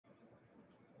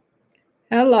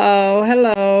Hello,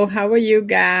 hello. How are you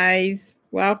guys?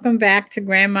 Welcome back to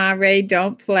Grandma Ray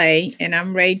Don't Play, and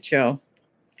I'm Rachel.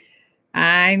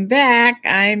 I'm back.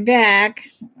 I'm back.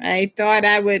 I thought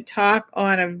I would talk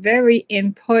on a very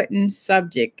important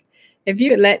subject. If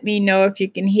you could let me know if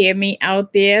you can hear me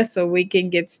out there so we can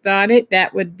get started,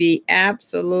 that would be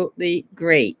absolutely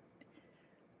great.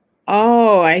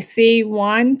 Oh, I see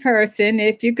one person.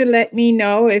 If you could let me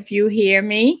know if you hear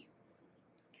me,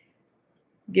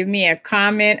 give me a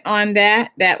comment on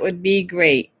that. That would be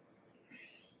great.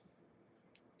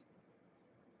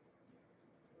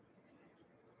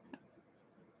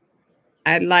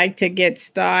 I'd like to get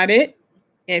started.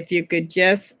 If you could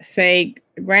just say,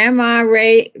 Grandma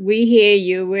Ray, we hear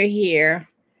you, we're here,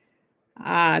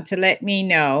 to let me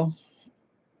know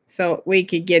so we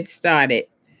could get started.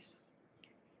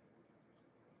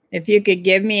 If you could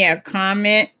give me a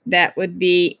comment, that would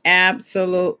be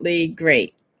absolutely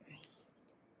great.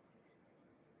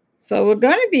 So we're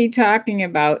going to be talking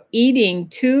about eating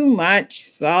too much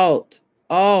salt.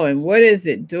 Oh, and what is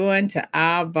it doing to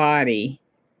our body?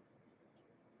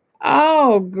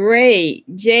 Oh, great.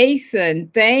 Jason,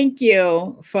 thank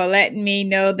you for letting me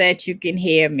know that you can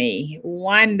hear me.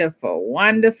 Wonderful,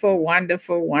 wonderful,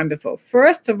 wonderful, wonderful.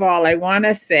 First of all, I want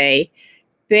to say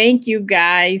thank you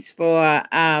guys for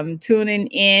tuning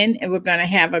in, and we're going to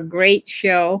have a great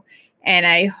show. And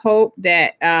I hope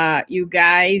that you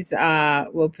guys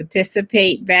will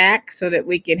participate back so that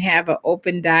we can have an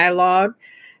open dialogue.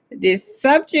 This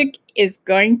subject is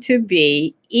going to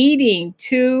be eating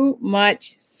too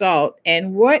much salt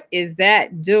and what is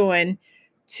that doing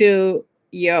to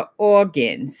your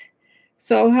organs.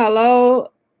 So,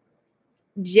 hello,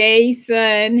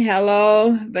 Jason.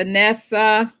 Hello,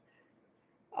 Vanessa.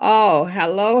 Oh,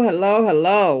 hello, hello,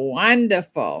 hello.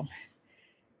 Wonderful.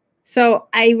 So,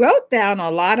 I wrote down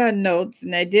a lot of notes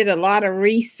and I did a lot of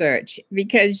research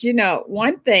because,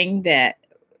 one thing that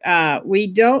we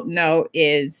don't know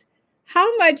is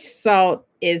how much salt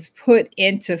is put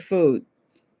into food,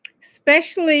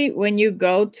 especially when you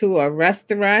go to a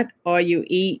restaurant or you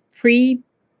eat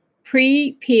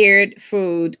prepared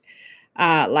food,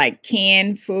 like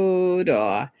canned food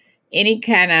or any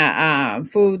kind of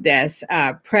food that's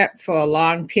prepped for a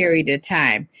long period of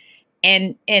time.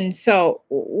 And so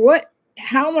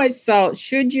how much salt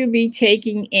should you be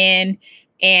taking in,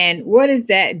 and what is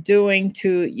that doing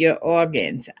to your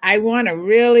organs? I want to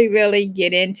really, really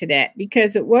get into that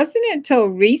because it wasn't until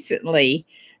recently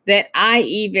that I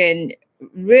even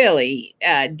really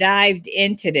dived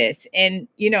into this. And,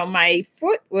 one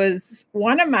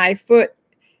of my foot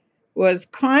was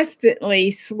constantly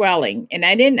swelling, and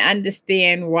I didn't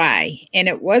understand why. And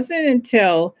it wasn't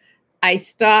until I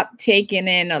stopped taking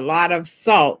in a lot of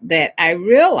salt that I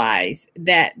realized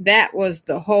that that was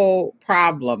the whole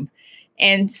problem.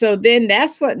 And so then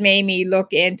that's what made me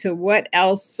look into what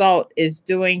else salt is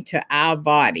doing to our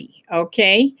body.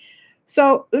 Okay.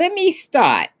 So let me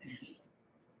start.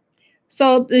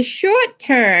 So the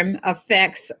short-term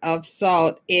effects of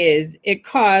salt is it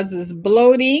causes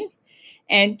bloating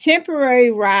and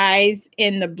temporary rise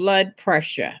in the blood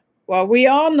pressure. Well, we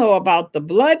all know about the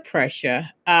blood pressure,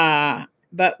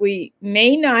 but we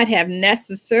may not have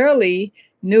necessarily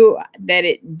knew that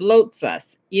it bloats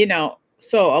us,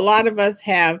 So a lot of us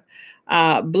have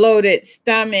bloated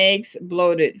stomachs,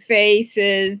 bloated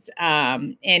faces,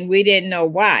 and we didn't know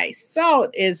why.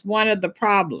 Salt is one of the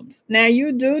problems. Now,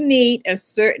 you do need a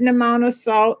certain amount of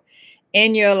salt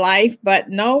in your life, but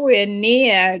nowhere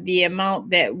near the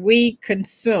amount that we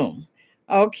consume.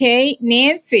 Okay,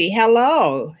 Nancy,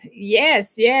 hello.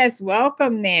 Yes, yes,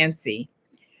 welcome, Nancy.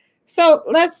 So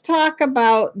let's talk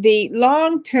about the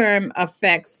long-term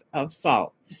effects of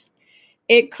salt.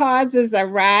 It causes a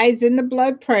rise in the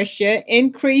blood pressure,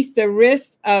 increase the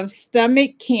risk of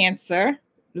stomach cancer.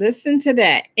 Listen to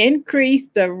that. Increase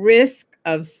the risk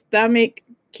of stomach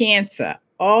cancer.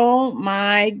 Oh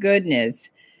my goodness.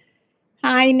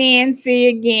 Hi, Nancy,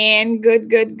 again. Good,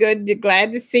 good, good.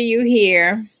 Glad to see you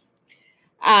here.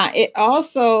 It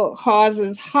also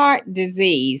causes heart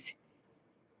disease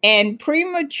and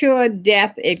premature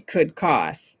death it could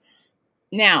cause.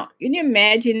 Now, can you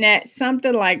imagine that?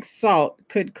 Something like salt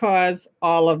could cause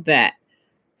all of that.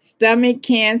 Stomach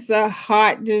cancer,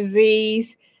 heart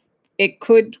disease. It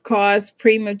could cause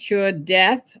premature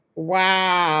death.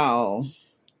 Wow.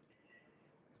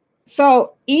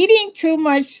 So eating too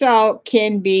much salt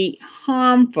can be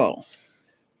harmful.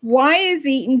 Why is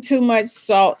eating too much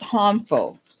salt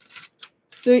harmful?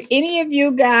 Do any of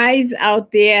you guys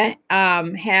out there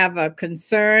have a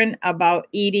concern about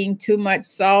eating too much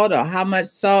salt or how much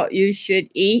salt you should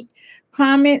eat?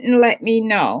 Comment and let me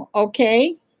know,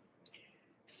 okay?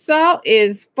 Salt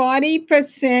is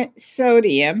 40%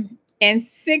 sodium and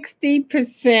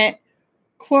 60%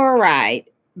 chloride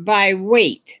by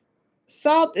weight.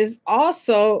 Salt is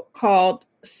also called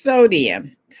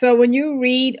sodium. So when you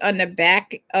read on the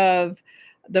back of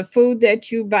the food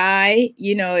that you buy,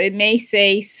 you know, it may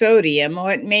say sodium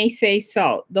or it may say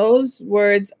salt. Those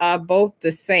words are both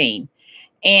the same.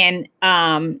 And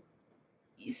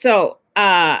so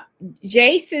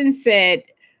Jason said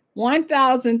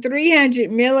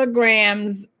 1,300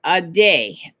 milligrams a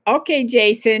day. Okay,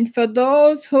 Jason, for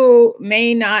those who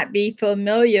may not be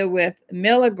familiar with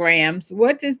milligrams,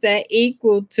 what does that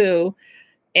equal to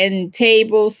in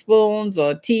tablespoons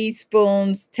or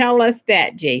teaspoons? Tell us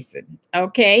that, Jason.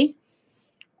 Okay.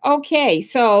 Okay,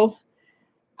 so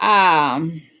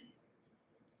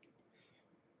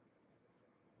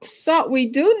salt, we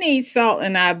do need salt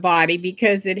in our body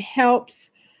because it helps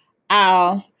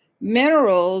our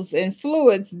minerals and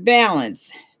fluids balance.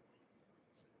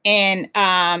 And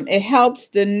it helps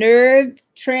the nerve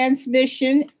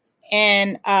transmission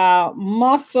and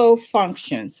muscle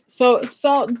functions. So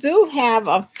salt do have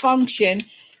a function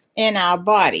in our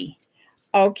body.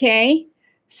 Okay.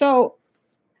 So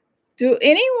do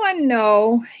anyone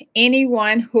know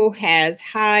anyone who has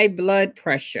high blood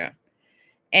pressure?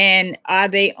 And are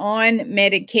they on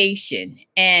medication?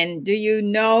 And do you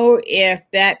know if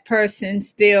that person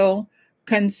still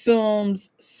consumes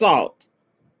salt?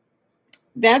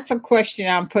 That's a question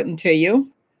I'm putting to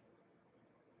you.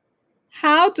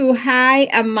 How do high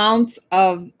amounts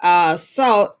of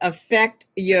salt affect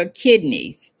your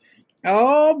kidneys?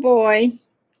 Oh boy.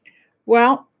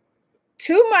 Well,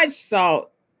 too much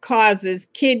salt causes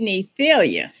kidney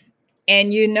failure.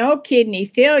 And you know, kidney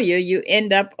failure, you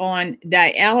end up on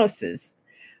dialysis.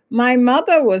 My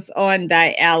mother was on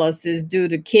dialysis due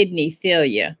to kidney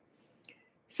failure.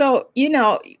 So, you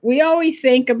know, we always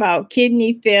think about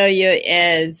kidney failure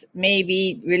as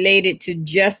maybe related to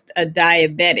just a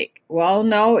diabetic. Well,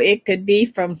 no, it could be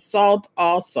from salt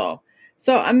also.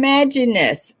 So imagine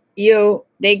this.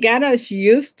 They got us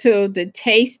used to the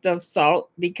taste of salt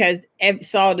because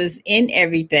salt is in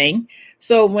everything.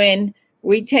 So when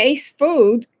we taste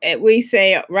food, we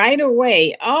say right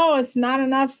away, oh, it's not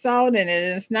enough salt in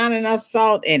it. It's not enough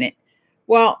salt in it.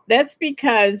 Well, that's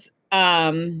because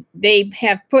they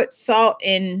have put salt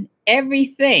in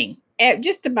everything.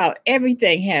 Just about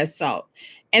everything has salt.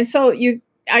 And so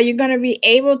are you going to be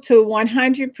able to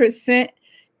 100%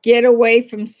 get away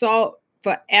from salt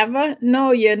forever? No,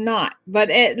 you're not.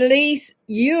 But at least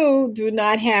you do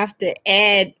not have to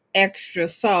add extra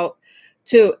salt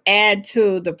to add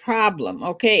to the problem.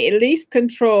 Okay, at least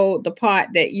control the part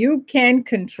that you can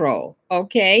control.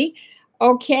 Okay.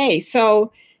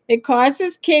 So it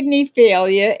causes kidney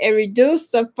failure. It reduces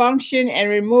the function and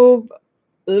remove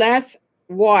less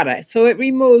water. So it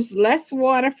removes less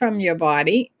water from your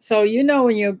body. So you know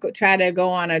when you try to go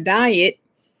on a diet,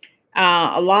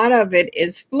 a lot of it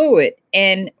is fluid.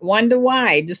 And wonder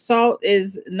why the salt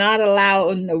is not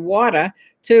allowing the water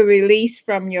to release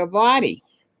from your body.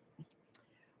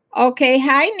 Okay,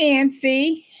 hi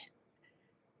Nancy.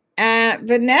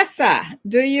 Vanessa,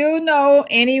 do you know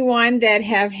anyone that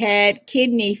have had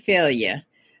kidney failure?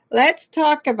 Let's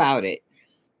talk about it.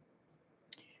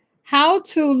 How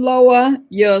to lower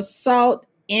your salt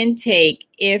intake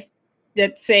if,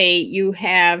 let's say, you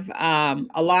have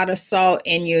a lot of salt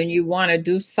in you and you want to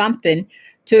do something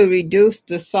to reduce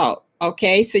the salt.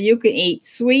 Okay, so you can eat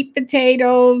sweet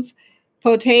potatoes,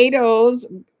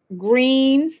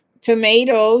 greens,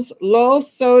 tomatoes, low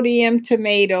sodium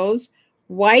tomatoes,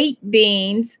 white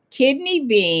beans, kidney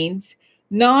beans,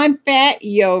 non-fat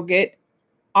yogurt,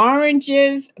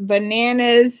 oranges,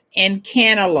 bananas, and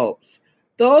cantaloupes.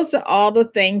 Those are all the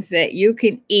things that you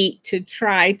can eat to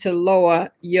try to lower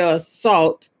your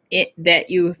salt that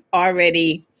you've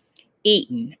already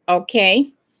eaten.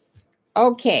 Okay.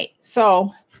 Okay.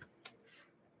 So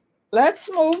let's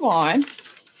move on.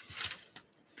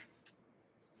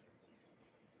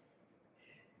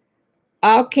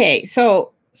 Okay.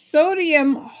 So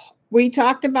sodium, we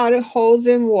talked about it holds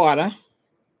in water.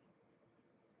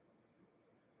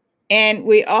 And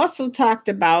we also talked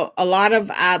about a lot of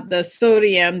the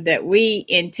sodium that we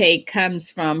intake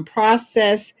comes from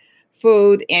processed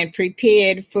food and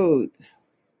prepared food.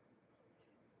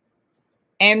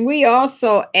 And we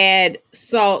also add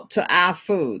salt to our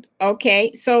food.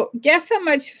 Okay, so guess how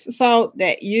much salt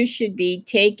that you should be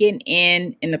taking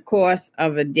in the course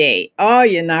of a day? Oh,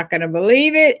 you're not going to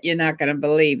believe it. You're not going to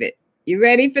believe it. You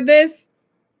ready for this?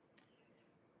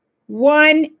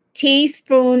 1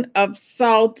 teaspoon of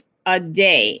salt a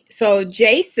day. So,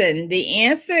 Jason, the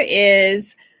answer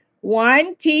is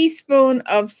 1 teaspoon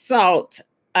of salt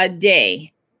a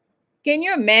day. Can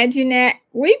you imagine that?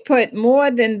 We put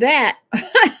more than that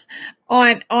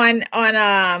on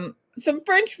some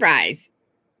French fries.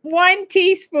 1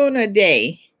 teaspoon a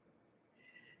day.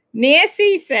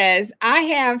 Nancy says, I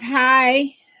have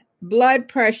high blood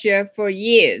pressure for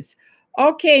years.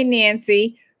 Okay,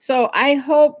 Nancy. So I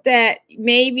hope that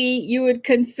maybe you would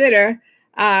consider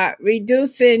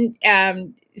reducing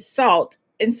salt.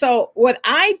 And so what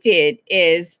I did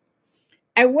is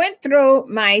I went through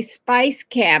my spice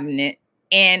cabinet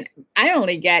and I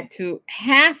only got to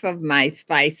half of my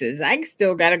spices. I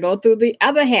still got to go through the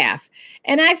other half.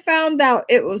 And I found out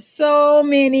it was so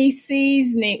many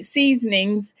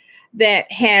seasonings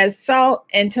that has salt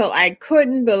until I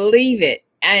couldn't believe it.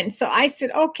 And so I said,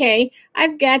 okay,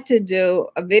 I've got to do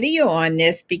a video on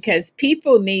this because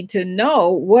people need to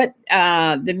know what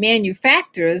the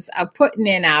manufacturers are putting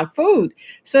in our food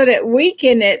so that we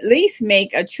can at least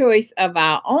make a choice of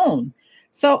our own.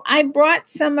 So I brought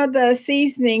some of the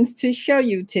seasonings to show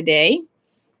you today.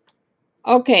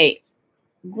 Okay,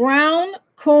 ground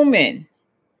cumin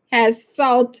has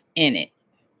salt in it.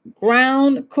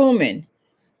 Ground cumin.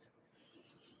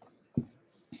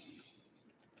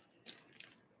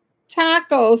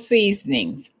 Taco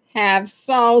seasonings have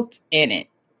salt in it.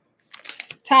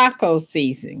 Taco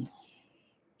seasoning.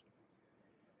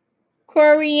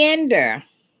 Coriander.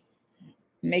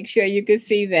 Make sure you can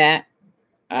see that.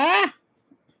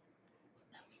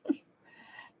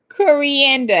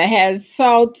 Coriander has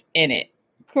salt in it.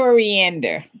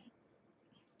 Coriander.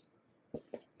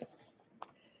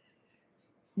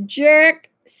 Jerk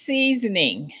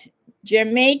seasoning.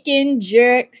 Jamaican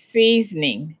jerk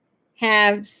seasoning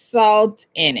have salt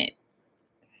in it.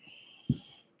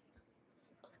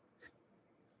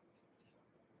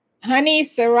 Honey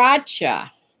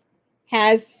sriracha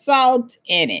has salt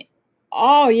in it.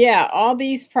 Oh, yeah, all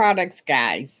these products,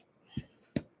 guys.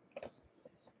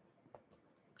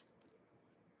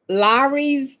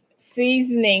 Lawry's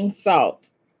seasoning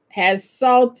salt has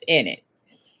salt in it.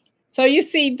 So you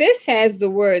see, this has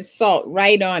the word salt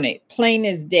right on it, plain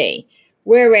as day.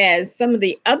 Whereas some of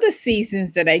the other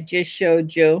seasons that I just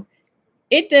showed you,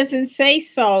 it doesn't say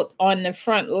salt on the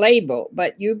front label,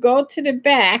 but you go to the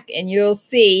back and you'll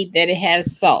see that it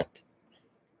has salt.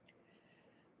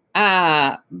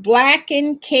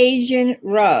 Blackened Cajun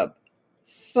rub,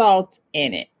 salt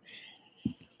in it.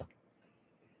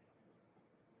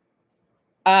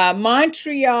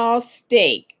 Montreal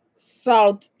steak,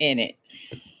 salt in it.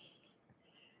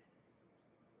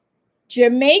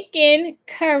 Jamaican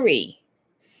curry,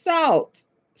 salt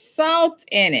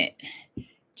in it.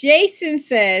 Jason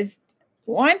says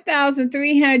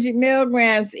 1,300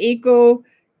 milligrams equal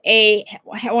a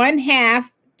 1/2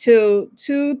 to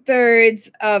 2/3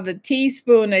 of a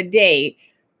teaspoon a day.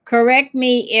 Correct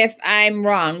me if I'm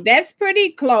wrong. That's pretty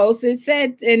close. It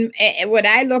said in what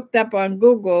I looked up on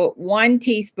Google, 1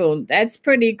 teaspoon. That's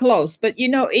pretty close. But you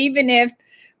know, even if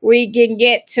we can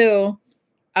get to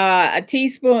a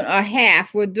teaspoon or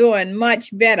half, we're doing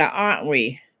much better, aren't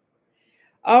we?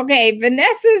 Okay,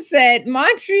 Vanessa said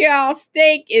Montreal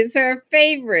steak is her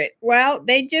favorite. Well,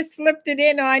 they just slipped it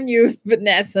in on you,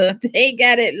 Vanessa. They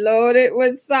got it loaded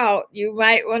with salt. You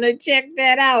might want to check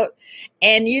that out.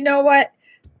 And you know what?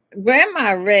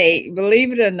 Grandma Ray,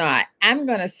 believe it or not, I'm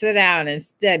going to sit down and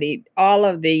study all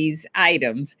of these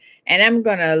items, and I'm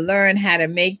going to learn how to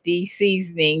make these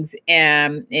seasonings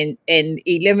and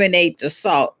eliminate the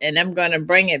salt, and I'm going to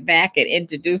bring it back and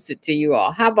introduce it to you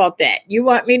all. How about that? You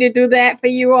want me to do that for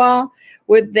you all?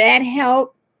 Would that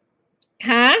help?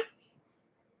 Huh?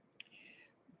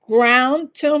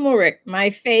 Ground turmeric, my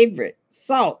favorite.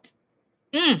 Salt.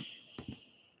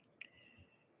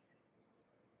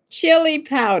 Chili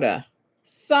powder,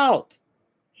 salt.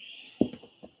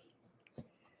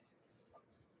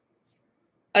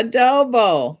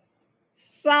 Adobo,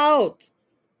 salt,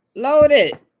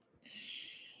 loaded.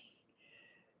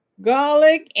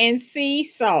 Garlic and sea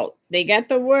salt. They got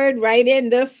the word right in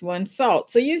this one, salt.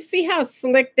 So you see how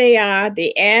slick they are.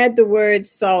 They add the word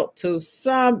salt to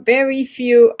some very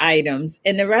few items.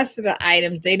 And the rest of the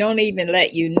items, they don't even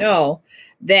let you know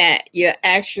that you're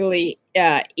actually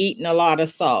eating a lot of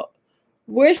salt.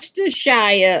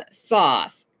 Worcestershire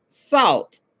sauce,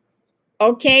 salt.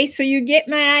 Okay, so you get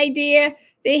my idea.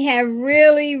 They have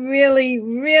really, really,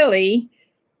 really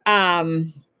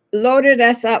loaded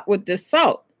us up with the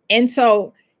salt. And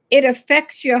so it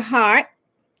affects your heart,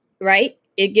 right?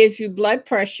 It gives you blood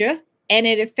pressure and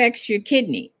it affects your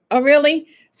kidney. Oh, really?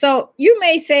 So you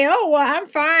may say, oh, well, I'm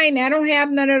fine. I don't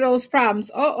have none of those problems.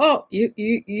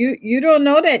 You don't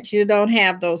know that you don't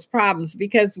have those problems,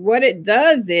 because what it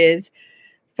does is,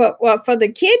 for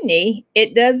the kidney,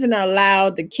 it doesn't allow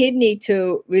the kidney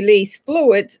to release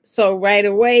fluids. So right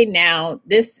away now,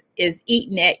 this is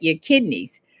eating at your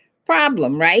kidneys.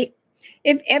 Problem, right?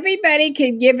 If everybody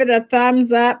could give it a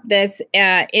thumbs up that's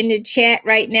in the chat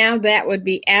right now, that would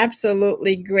be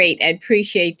absolutely great. I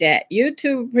appreciate that.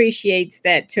 YouTube appreciates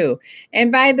that too.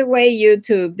 And by the way,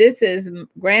 YouTube, this is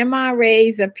Grandma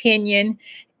Ray's opinion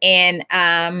and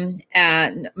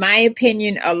my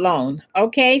opinion alone.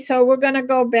 Okay, so we're going to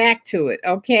go back to it.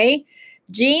 Okay,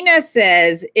 Gina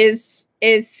says, is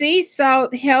sea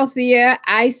salt healthier?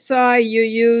 I saw you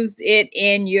used it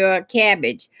in your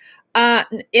cabbage.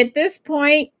 At this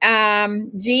point,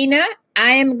 Gina,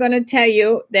 I am going to tell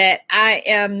you that I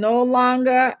am no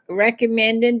longer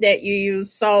recommending that you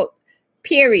use salt,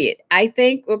 period. I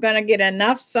think we're going to get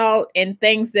enough salt in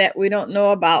things that we don't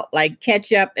know about, like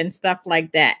ketchup and stuff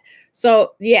like that.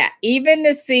 So, yeah, even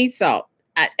the sea salt.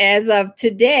 As of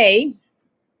today,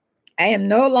 I am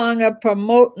no longer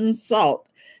promoting salt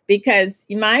because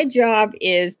my job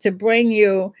is to bring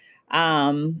you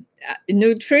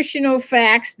nutritional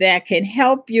facts that can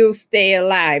help you stay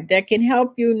alive, that can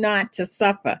help you not to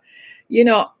suffer. You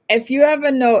know, if you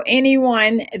ever know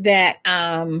anyone that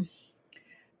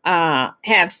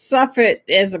have suffered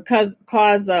as a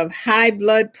cause of high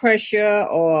blood pressure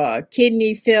or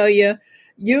kidney failure,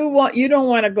 you don't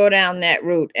want to go down that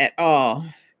route at all.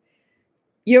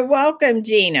 You're welcome,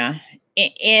 Gina.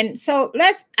 And so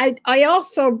I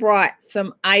also brought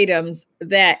some items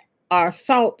that are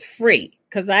salt free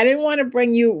because I didn't want to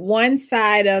bring you one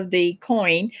side of the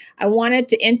coin. I wanted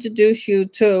to introduce you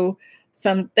to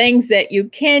some things that you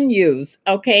can use,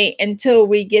 okay, until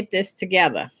we get this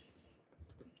together.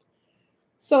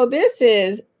 So this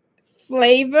is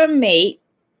Flavor Mate,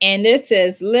 and this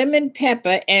is lemon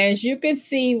pepper. And as you can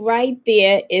see right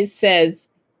there, it says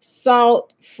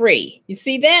salt free. You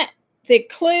see that? They're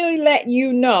clearly letting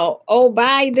you know, oh,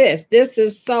 buy this. This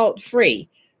is salt free.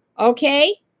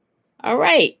 Okay? All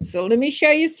right. So let me show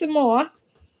you some more.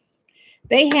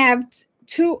 They have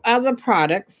two other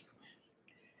products.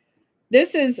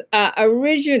 This is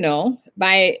original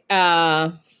by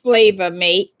Flavor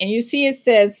Mate. And you see it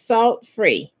says salt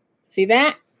free. See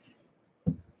that?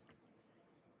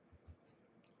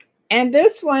 And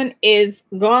this one is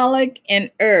garlic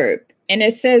and herb. And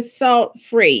it says salt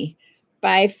free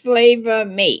by Flavor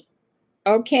Mate.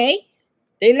 Okay?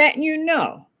 They're letting you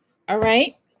know. All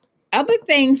right? Other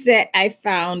things that I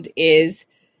found is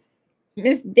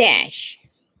Miss Dash.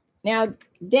 Now,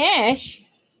 Dash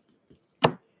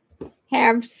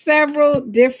have several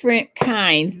different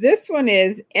kinds. This one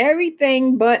is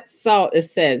everything but salt. It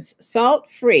says salt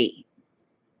free.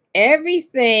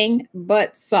 Everything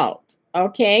but salt.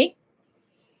 Okay?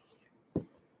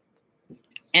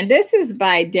 And this is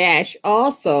by Dash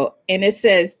also. And it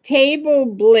says table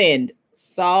blend,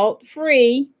 salt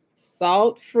free,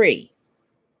 salt free.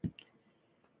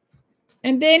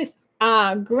 And then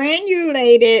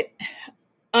granulated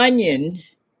onion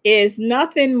is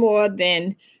nothing more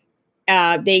than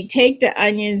they take the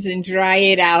onions and dry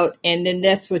it out. And then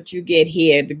that's what you get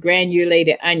here, the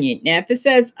granulated onion. Now, if it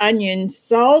says onion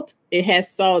salt, it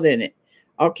has salt in it.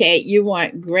 Okay, you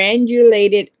want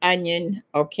granulated onion.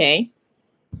 Okay.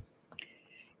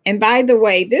 And by the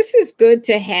way, this is good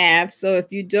to have. So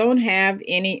if you don't have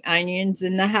any onions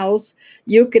in the house,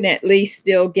 you can at least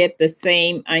still get the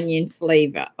same onion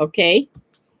flavor. Okay.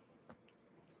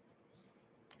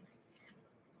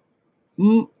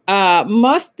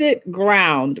 Mustard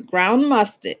ground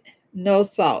mustard, no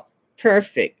salt.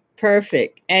 Perfect.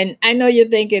 Perfect. And I know you're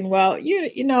thinking, well,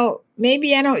 you know,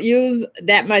 maybe I don't use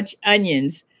that much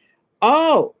onions.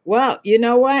 Oh, well, you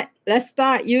know what? Let's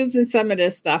start using some of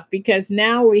this stuff because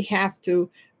now we have to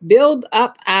build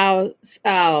up our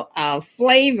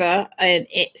flavor and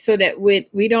so that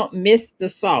we don't miss the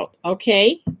salt.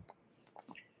 Okay.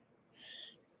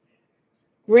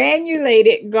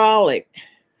 Granulated garlic,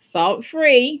 salt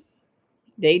free.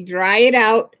 They dry it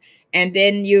out and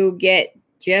then you get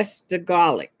just the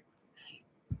garlic.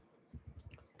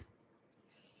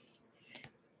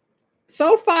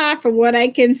 So far, from what I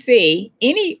can see,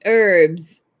 any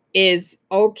herbs is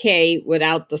okay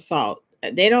without the salt.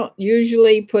 They don't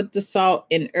usually put the salt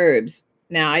in herbs.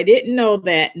 Now, I didn't know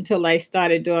that until I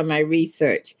started doing my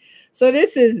research. So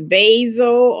this is basil,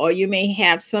 or you may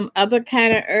have some other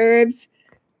kind of herbs.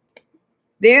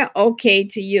 They're okay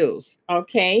to use,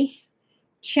 okay?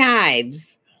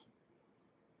 Chives,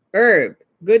 herb,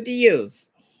 good to use,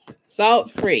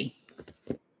 salt-free.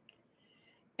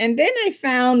 And then I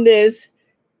found this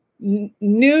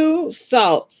new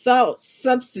salt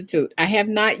substitute. I have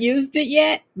not used it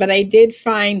yet, but I did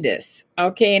find this.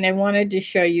 Okay, and I wanted to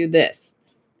show you this.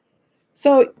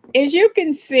 So as you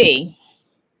can see,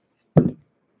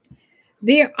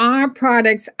 there are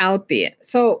products out there.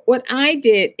 So what I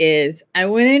did is I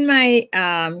went in my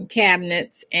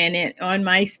cabinets and on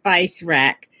my spice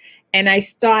rack, and I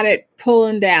started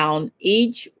pulling down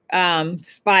each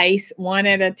spice one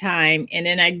at a time. And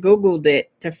then I Googled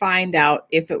it to find out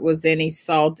if it was any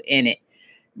salt in it.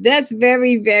 That's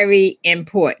very, very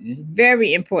important.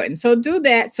 Very important. So do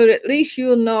that so that at least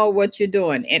you'll know what you're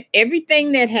doing. And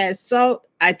everything that has salt,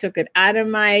 I took it out of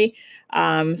my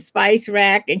spice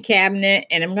rack and cabinet,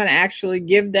 and I'm going to actually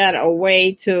give that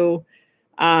away to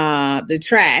the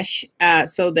trash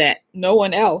so that no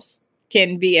one else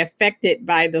can be affected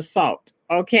by the salt.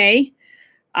 Okay.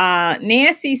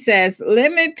 Nancy says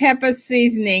lemon pepper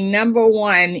seasoning,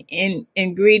 #1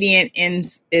 ingredient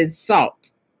is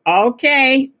salt.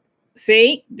 Okay,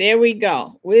 see, there we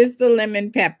go. Where's the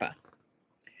lemon pepper?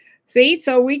 See,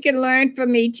 so we can learn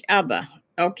from each other.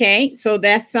 Okay, so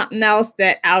that's something else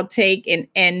that I'll take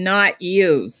and not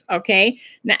use. Okay,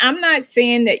 now I'm not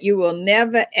saying that you will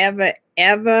never, ever,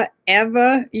 ever,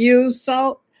 ever use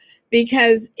salt,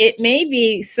 because it may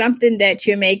be something that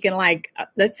you're making, like,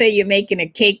 let's say you're making a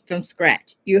cake from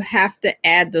scratch. You have to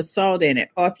add the salt in it.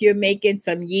 Or if you're making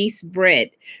some yeast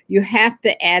bread, you have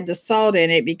to add the salt in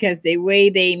it, because the way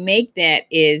they make that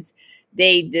is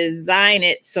they design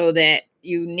it so that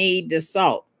you need the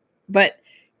salt. But,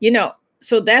 you know,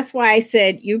 so that's why I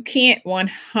said you can't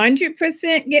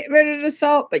 100% get rid of the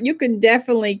salt, but you can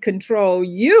definitely control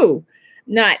you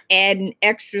not adding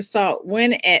extra salt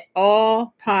when at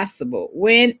all possible.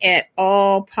 When at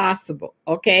all possible.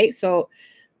 Okay, so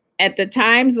at the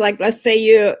times, like let's say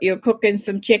you're cooking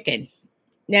some chicken.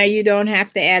 Now you don't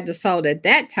have to add the salt at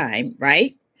that time,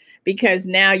 right? Because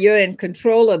now you're in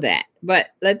control of that.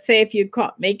 But let's say if you're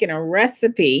making a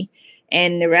recipe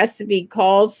and the recipe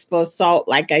calls for salt,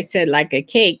 like I said, like a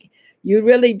cake, you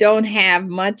really don't have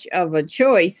much of a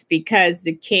choice, because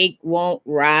the cake won't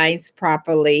rise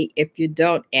properly if you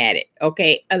don't add it,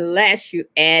 okay? Unless you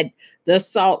add the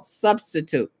salt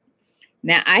substitute.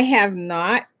 Now, I have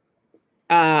not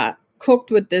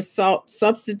cooked with this salt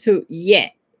substitute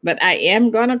yet, but I am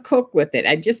going to cook with it.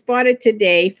 I just bought it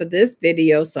today for this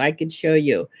video so I can show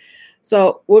you.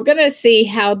 So we're going to see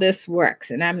how this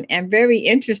works, and I'm very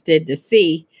interested to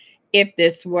see if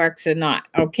this works or not,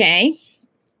 okay?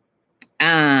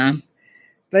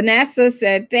 Vanessa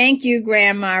said, thank you,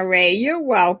 Grandma Ray. You're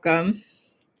welcome.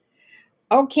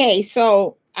 Okay,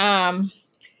 so I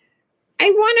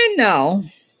want to know,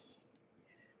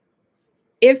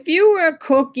 if you were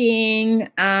cooking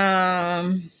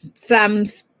some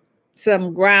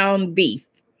ground beef,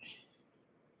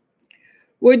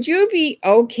 would you be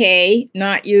okay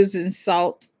not using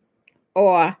salt?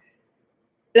 Or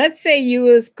let's say you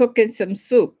was cooking some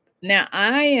soup. Now,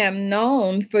 I am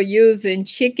known for using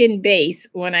chicken base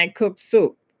when I cook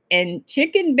soup, and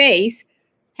chicken base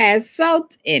has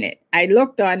salt in it. I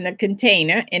looked on the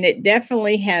container, and it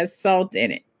definitely has salt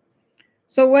in it.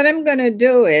 So what I'm going to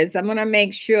do is I'm going to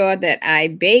make sure that I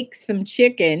bake some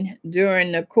chicken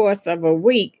during the course of a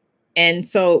week. And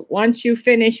so once you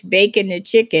finish baking the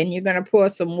chicken, you're going to pour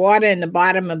some water in the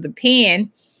bottom of the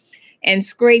pan and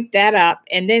scrape that up,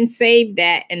 and then save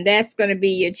that, and that's going to be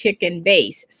your chicken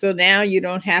base. So now you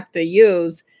don't have to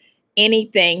use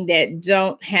anything that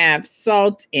don't have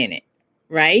salt in it,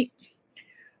 right?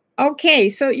 Okay,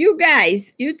 so you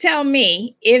guys, you tell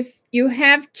me, if you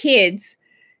have kids,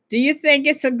 do you think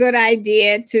it's a good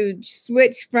idea to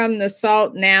switch from the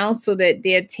salt now so that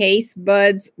their taste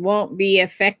buds won't be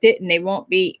affected and they won't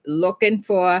be looking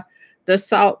for the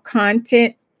salt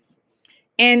content?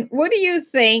 And what do you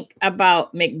think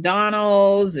about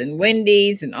McDonald's and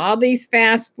Wendy's and all these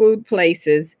fast food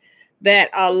places that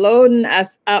are loading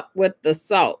us up with the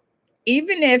salt?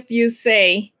 Even if you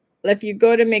say, if you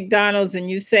go to McDonald's and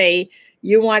you say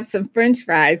you want some French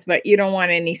fries, but you don't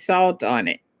want any salt on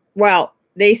it. Well,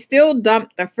 they still dump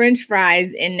the French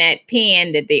fries in that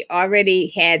pan that they already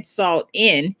had salt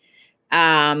in.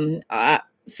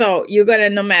 So you're going to,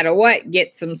 no matter what,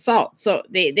 get some salt. So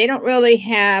they don't really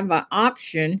have an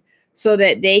option so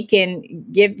that they can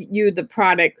give you the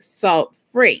product salt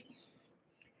free.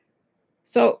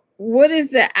 So what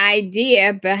is the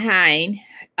idea behind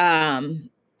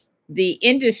the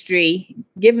industry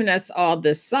giving us all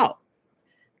this salt?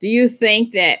 Do you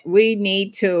think that we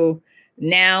need to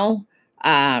now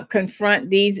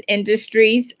confront these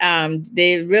industries?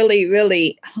 They're really,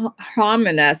 really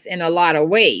harming us in a lot of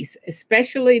ways,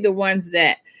 especially the ones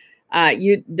that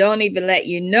you don't even let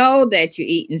you know that you're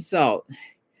eating salt.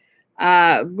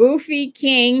 Goofy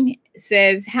King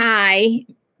says, hi,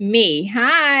 me.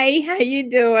 Hi, how you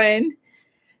doing?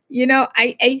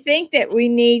 I think that we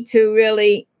need to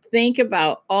really think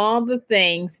about all the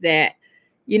things that,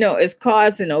 is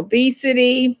causing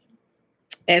obesity,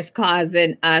 is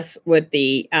causing us with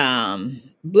the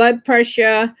blood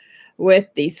pressure, with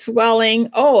the swelling.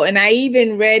 Oh, and I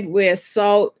even read where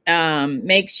salt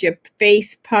makes your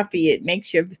face puffy. It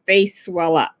makes your face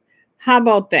swell up. How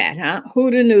about that, huh?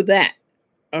 Who'd have knew that?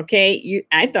 Okay,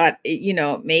 I thought,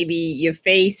 maybe your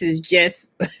face is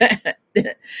just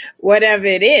whatever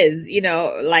it is,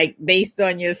 like based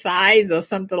on your size or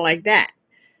something like that.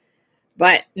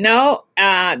 But no,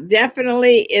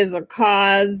 definitely is a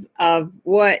cause of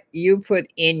what you put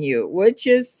in you, which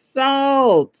is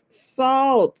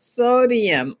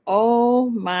sodium. Oh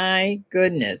my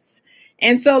goodness.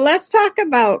 And so let's talk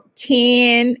about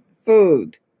canned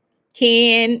food.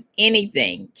 Can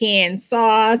anything, canned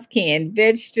sauce, canned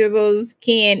vegetables,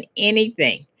 canned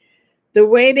anything. The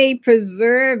way they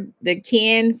preserve the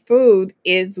canned food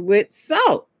is with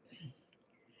salt.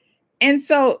 And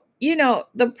so,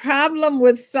 the problem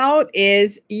with salt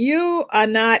is you are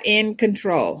not in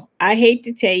control. I hate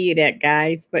to tell you that,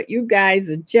 guys, but you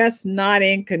guys are just not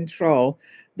in control.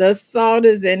 The salt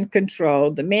is in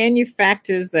control. The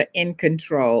manufacturers are in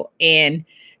control. And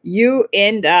you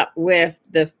end up with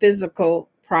the physical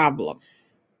problem.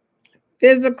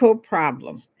 Physical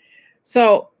problem.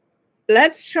 So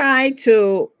let's try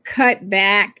to cut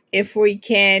back if we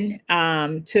can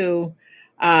to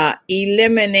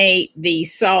eliminate the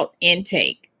salt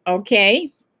intake.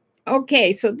 Okay.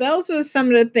 Okay. So those are some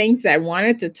of the things I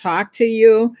wanted to talk to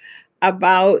you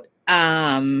about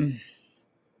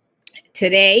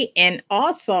today. And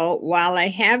also, while I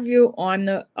have you on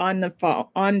the phone,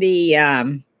 on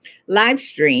the live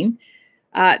stream,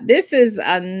 this is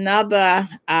another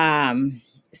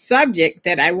subject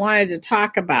that I wanted to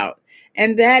talk about,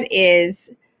 and that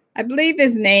is, I believe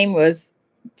his name was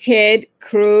Ted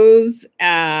Cruz,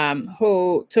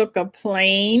 who took a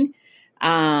plane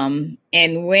and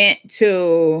went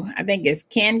to, I think it's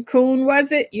Cancun,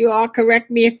 was it? You all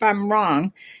correct me if I'm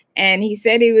wrong. And he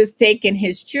said he was taking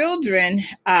his children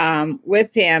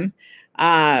with him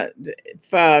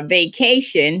for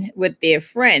vacation with their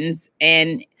friends.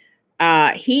 And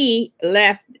he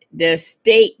left the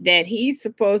state that he's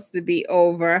supposed to be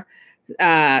over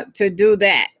to do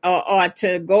that, or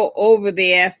to go over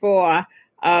there for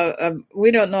we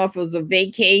don't know if it was a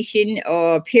vacation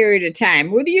or a period of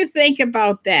time. What do you think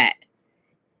about that?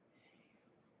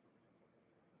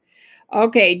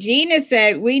 Okay, Gina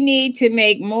said we need to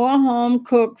make more home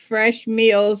cooked fresh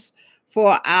meals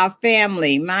for our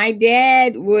family. My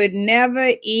dad would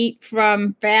never eat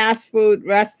from fast food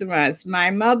restaurants.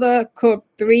 My mother cooked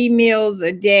 3 meals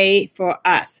a day for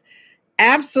us.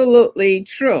 Absolutely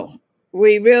true.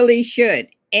 We really should.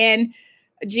 And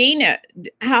Gina,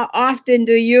 how often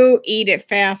do you eat at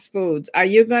fast foods? Are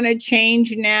you going to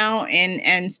change now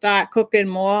and start cooking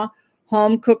more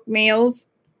home cooked meals?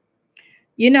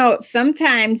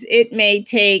 Sometimes it may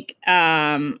take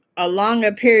a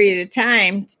longer period of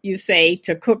time, you say,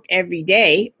 to cook every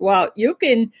day. Well, you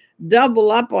can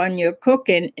double up on your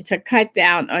cooking to cut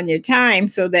down on your time,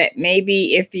 so that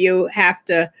maybe if you have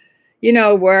to,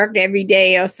 work every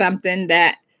day or something,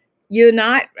 that you're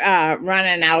not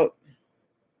running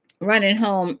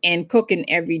home and cooking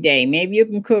every day. Maybe you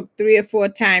can cook 3 or 4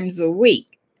 times a week.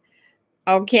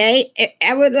 Okay,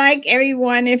 I would like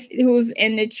everyone who's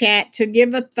in the chat to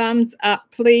give a thumbs up,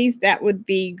 please. That would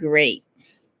be great.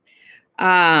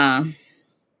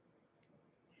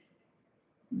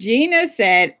 Gina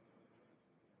said,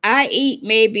 I eat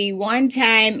maybe 1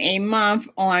 time a month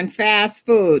on fast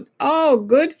food. Oh,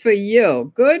 good for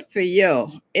you. Good for you.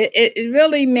 It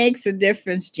really makes a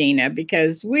difference, Gina,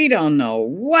 because we don't know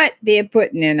what they're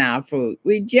putting in our food.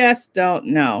 We just don't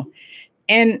know.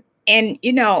 And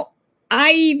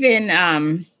I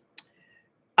even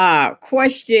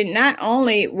question not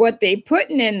only what they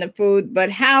putting in the food,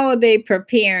 but how are they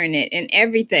preparing it and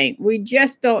everything. We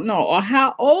just don't know. Or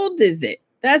how old is it?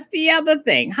 That's the other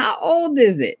thing. How old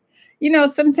is it?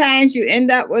 Sometimes you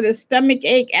end up with a stomach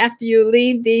ache after you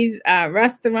leave these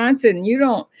restaurants, and you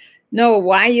don't know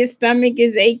why your stomach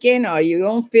is aching, or you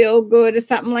don't feel good or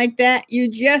something like that. You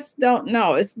just don't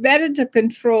know. It's better to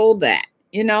control that,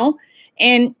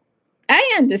 and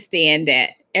I understand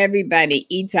that everybody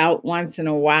eats out once in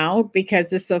a while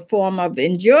because it's a form of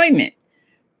enjoyment.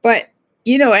 But,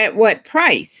 at what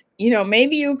price?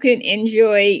 Maybe you can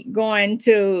enjoy going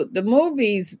to the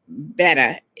movies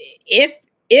better if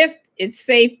it's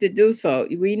safe to do so.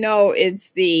 We know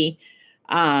it's the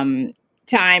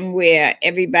time where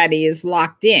everybody is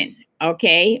locked in,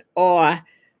 okay? Or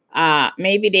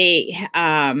Maybe they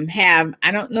have,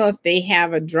 I don't know if they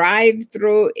have a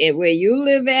drive-through where you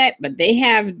live at, but they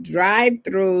have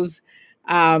drive-throughs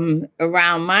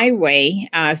around my way.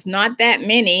 It's not that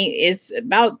many. It's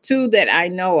about 2 that I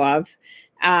know of.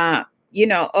 You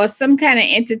know, or some kind of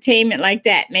entertainment like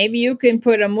that. Maybe you can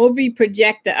put a movie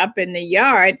projector up in the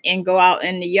yard and go out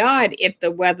in the yard if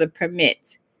the weather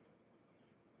permits.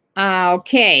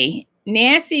 Okay.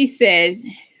 Nancy says,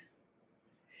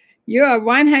 you're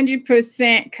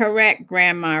 100% correct,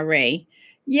 Grandma Ray.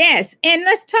 Yes, and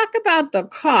let's talk about the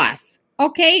cost.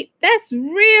 Okay, that's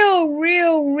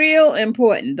real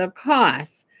important. The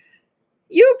cost.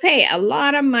 You pay a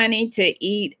lot of money to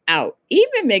eat out.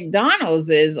 Even McDonald's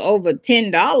is over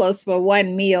 $10 for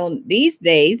one meal these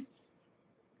days.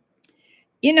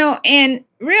 You know, and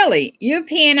really, you're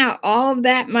paying out all of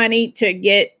that money to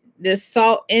get the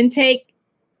salt intake.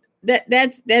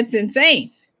 That's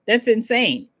insane. That's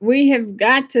insane. We have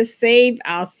got to save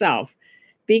ourselves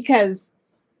because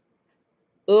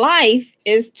life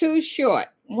is too short.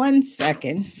 1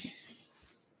 second.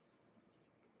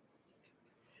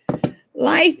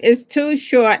 Life is too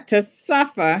short to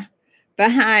suffer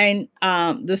behind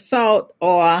the salt,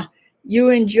 or you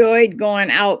enjoyed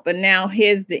going out, but now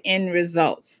here's the end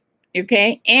results.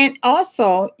 Okay. And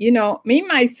also, you know, me,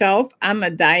 myself, I'm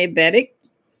a diabetic.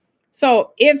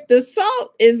 So if the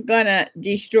salt is going to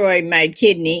destroy my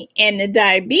kidney and the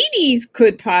diabetes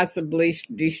could possibly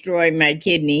destroy my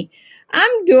kidney,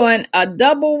 I'm doing a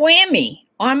double whammy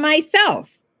on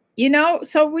myself, you know?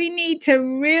 So we need to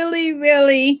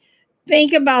really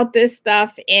think about this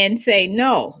stuff and say,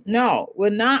 no, we're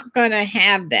not going to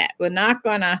have that. We're not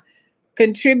going to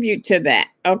contribute to that.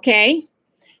 Okay.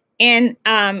 And,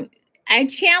 I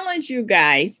challenge you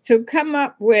guys to come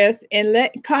up with and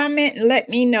comment and let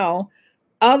me know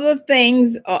other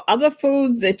things or other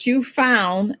foods that you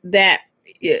found that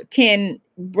can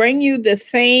bring you the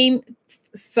same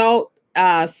salt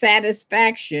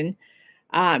satisfaction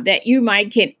that you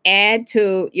might can add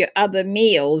to your other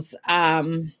meals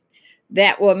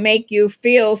that will make you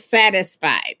feel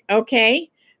satisfied.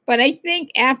 Okay. But I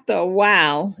think after a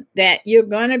while that you're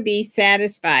going to be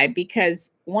satisfied, because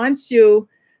once you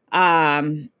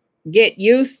get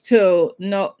used to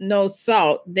no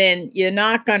salt, then you're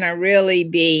not going to really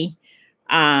be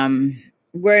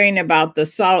worrying about the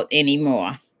salt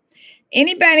anymore.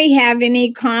 Anybody have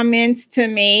any comments to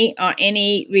me or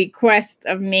any requests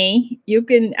of me? You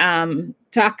can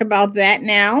talk about that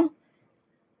now,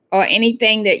 or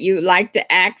anything that you'd like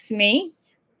to ask me.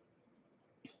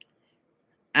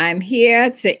 I'm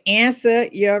here to answer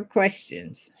your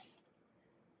questions.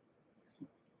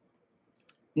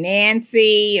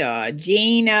 Nancy or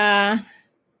Gina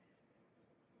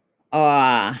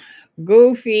or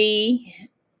Goofy,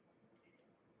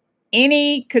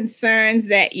 any concerns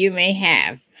that you may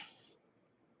have.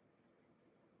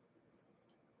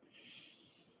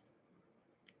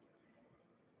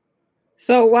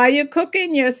 So while you're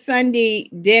cooking your Sunday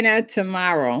dinner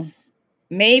tomorrow,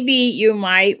 maybe you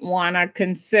might want to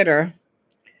consider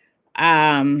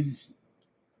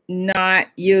not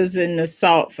using the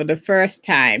salt for the first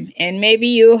time. And maybe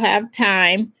you'll have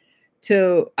time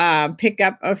to pick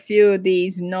up a few of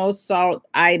these no salt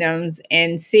items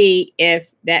and see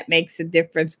if that makes a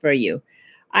difference for you.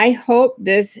 I hope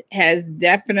this has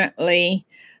definitely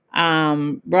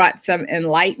brought some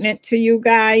enlightenment to you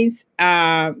guys,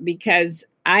 because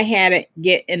I had to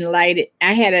get enlightened.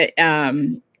 I had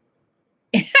to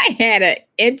I had to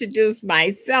introduce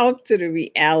myself to the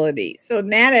reality. So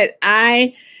now that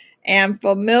I am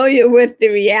familiar with the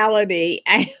reality,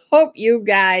 I hope you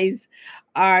guys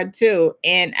are too.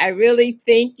 And I really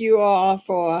thank you all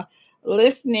for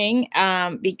listening,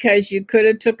 because you could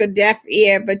have took a deaf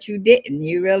ear, but you didn't.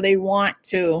 You really want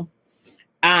to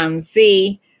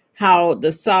see how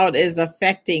the salt is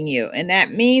affecting you. And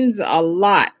that means a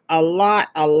lot.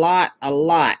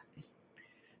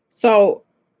 So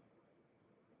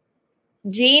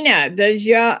Gina,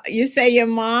 you say your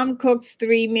mom cooks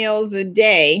 3 meals a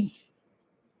day?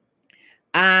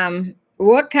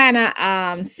 What kind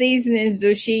of seasonings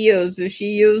does she use? Does she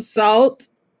use salt?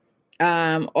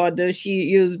 Or does she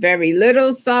use very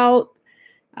little salt?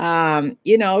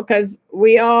 You know, because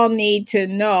we all need to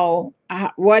know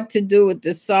what to do with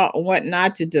the salt and what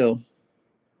not to do.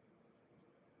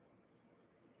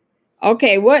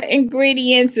 Okay, what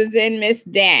ingredients is in Miss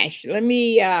Dash? Let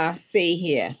me see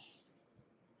here.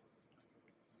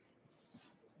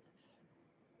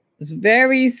 It's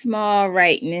very small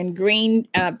writing in green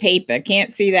paper.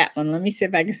 Can't see that one. Let me see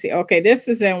if I can see. Okay, this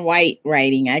is in white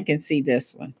writing. I can see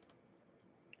this one.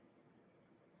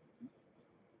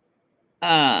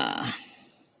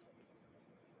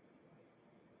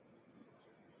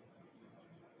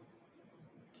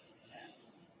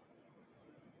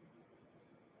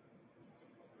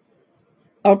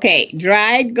 Okay,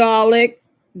 dried garlic,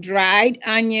 dried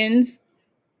onions,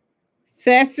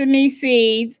 sesame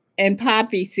seeds, and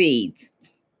poppy seeds.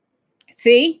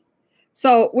 See?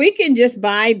 So we can just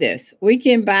buy this. We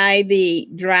can buy the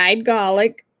dried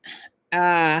garlic.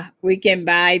 We can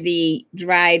buy the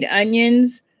dried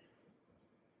onions,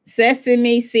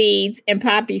 sesame seeds, and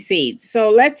poppy seeds. So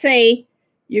let's say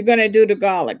you're going to do the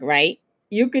garlic, right?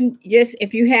 You can just,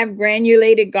 if you have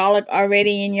granulated garlic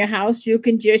already in your house, you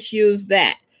can just use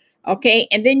that. Okay.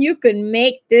 And then you can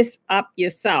make this up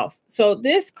yourself. So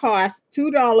this costs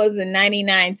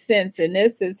 $2.99. And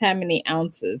this is how many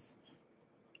ounces?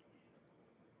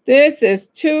 This is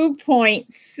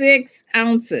 2.6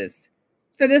 ounces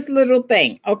for this little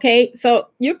thing. Okay. So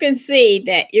you can see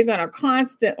that you're going to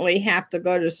constantly have to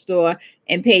go to the store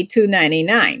and pay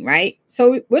 $2.99, right?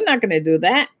 So we're not going to do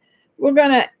that. We're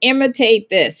going to imitate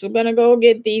this. We're going to go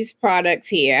get these products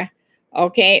here.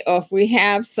 Okay. Or if we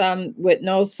have some with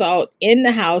no salt in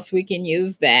the house, we can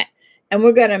use that. And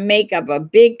we're going to make up a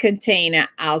big container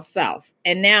ourselves.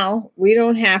 And now we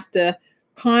don't have to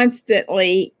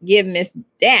constantly give Miss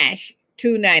Dash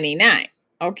 $2.99.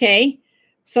 Okay.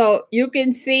 So you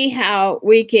can see how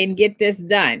we can get this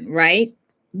done, right?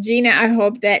 Gina, I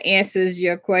hope that answers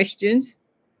your questions.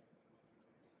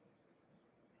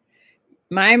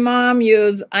 My mom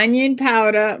used onion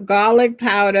powder, garlic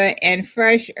powder, and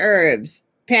fresh herbs,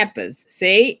 peppers.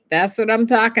 See, that's what I'm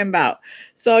talking about.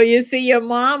 So you see, your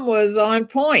mom was on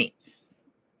point.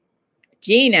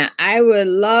 Gina, I would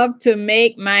love to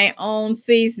make my own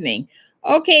seasoning.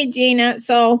 Okay, Gina,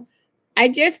 so I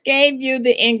just gave you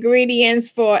the ingredients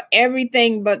for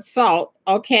everything but salt,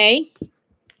 okay?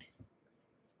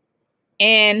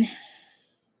 And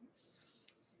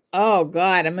oh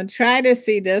God, I'm gonna try to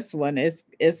see this one.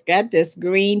 It's got this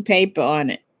green paper on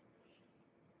it.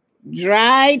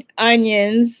 Dried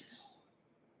onions,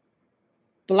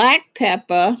 black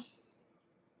pepper,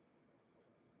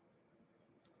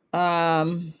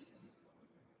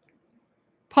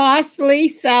 parsley,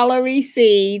 celery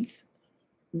seeds,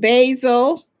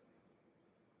 basil,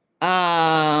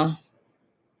 bay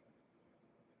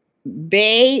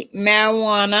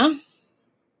marijuana,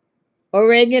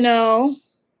 oregano,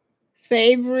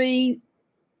 savory,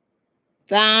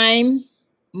 thyme,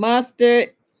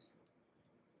 mustard,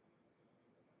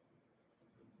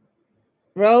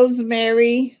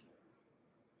 rosemary,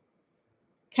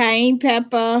 cayenne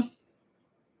pepper,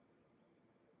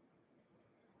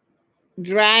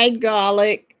 dried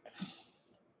garlic,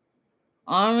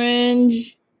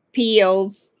 orange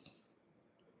peels,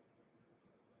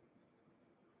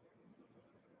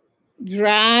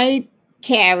 dried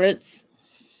carrots,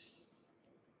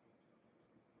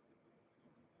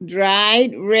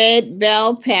 dried red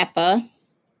bell pepper,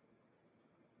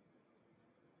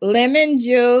 lemon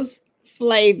juice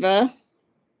flavor,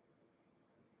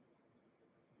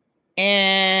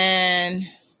 and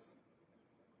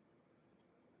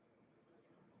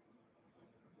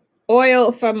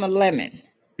oil from a lemon.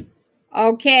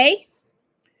 Okay?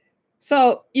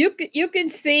 So you can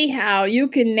see how you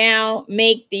can now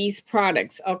make these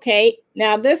products, okay?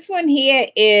 Now this one here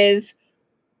is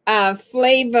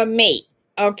Flavor Mate,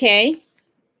 okay?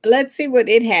 Let's see what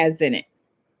it has in it.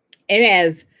 It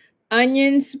has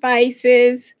onion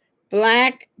spices,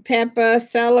 black pepper,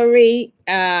 celery,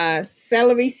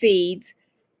 celery seeds,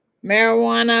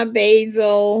 marijuana,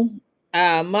 basil,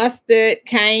 mustard,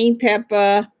 cayenne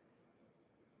pepper,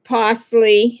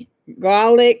 parsley,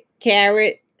 garlic,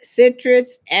 carrot,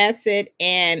 citrus acid,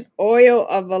 and oil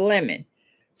of a lemon.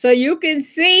 So you can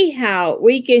see how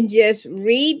we can just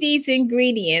read these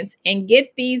ingredients and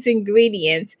get these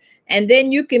ingredients, and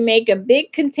then you can make a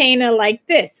big container like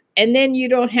this, and then you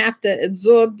don't have to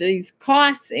absorb these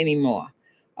costs anymore.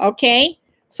 Okay?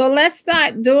 So let's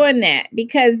start doing that,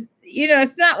 because, you know,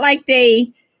 it's not like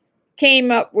they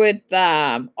came up with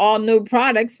all new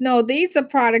products. No, these are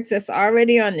products that's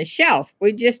already on the shelf.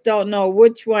 We just don't know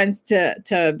which ones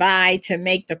to buy to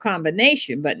make the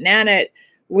combination. But now that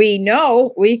we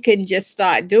know, we can just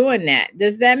start doing that.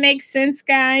 Does that make sense,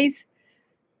 guys?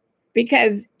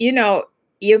 Because, you know,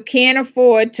 you can't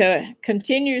afford to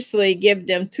continuously give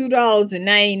them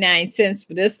 $2.99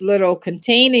 for this little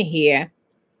container here.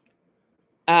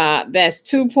 That's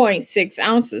 2.6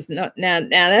 ounces. No, now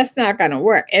that's not going to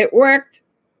work. It worked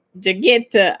to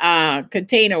get the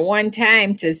container one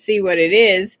time to see what it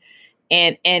is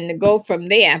and go from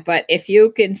there. But if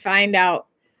you can find out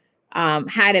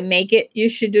how to make it, you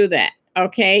should do that.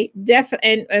 Okay,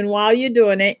 and while you're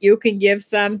doing it, you can give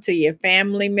some to your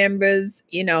family members,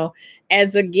 you know,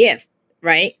 as a gift,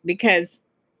 right? Because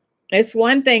it's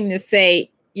one thing to say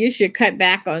you should cut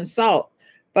back on salt,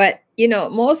 but you know,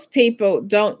 most people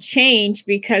don't change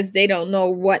because they don't know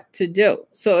what to do.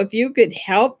 So if you could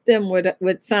help them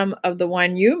with some of the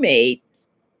one you made,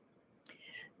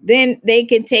 then they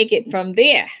can take it from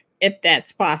there if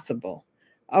that's possible.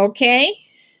 Okay?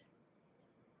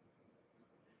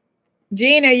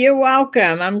 Gina, you're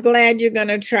welcome. I'm glad you're going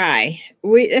to try.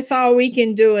 That's all we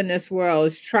can do in this world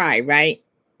is try, right?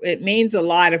 It means a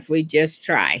lot if we just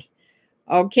try.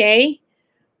 Okay?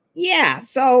 Yeah.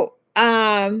 So,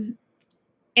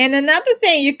 and another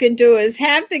thing you can do is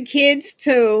have the kids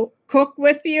to cook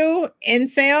with you and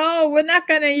say, oh, we're not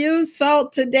going to use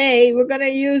salt today. We're going to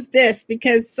use this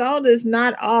because salt is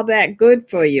not all that good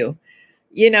for you,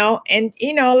 you know, and,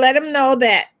 you know, let them know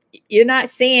that you're not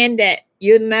saying that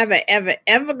you're never, ever,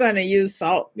 ever going to use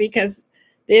salt, because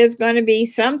there's going to be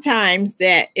sometimes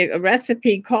that a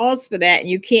recipe calls for that and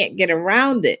you can't get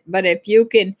around it. But if you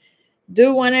can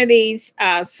do one of these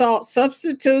salt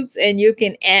substitutes and you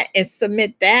can add and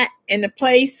submit that in the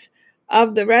place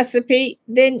of the recipe,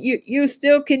 then you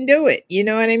still can do it. You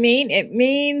know what I mean? It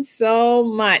means so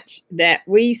much that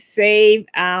we save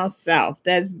ourselves.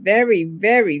 That's very,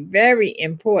 very, very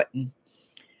important.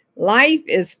 Life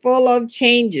is full of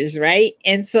changes, right?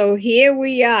 And so here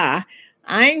we are.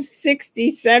 I'm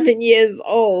 67 years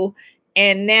old,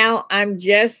 and now I'm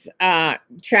just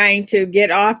trying to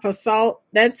get off of salt.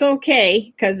 That's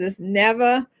okay, because it's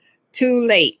never too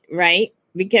late, right?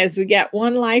 Because we got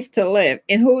one life to live.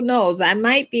 And who knows, I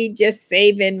might be just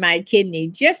saving my kidney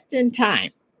just in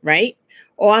time, right?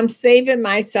 Or I'm saving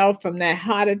myself from that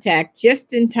heart attack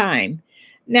just in time.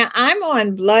 Now, I'm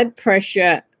on blood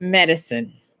pressure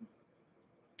medicine.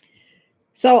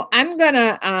 So I'm going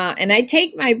to, and I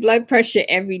take my blood pressure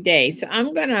every day. So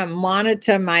I'm going to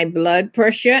monitor my blood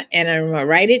pressure and I'm going to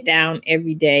write it down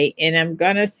every day. And I'm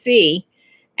going to see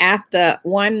after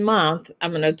 1 month,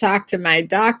 I'm going to talk to my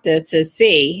doctor to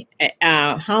see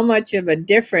how much of a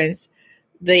difference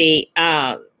the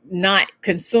not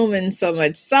consuming so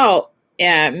much salt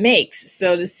makes.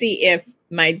 So to see if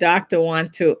my doctor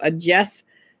wants to adjust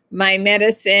my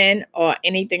medicine or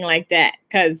anything like that.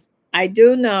 Because I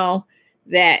do know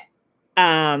that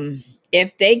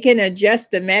if they can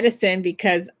adjust the medicine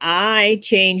because I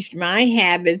changed my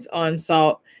habits on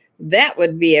salt, that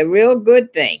would be a real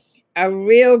good thing. A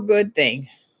real good thing.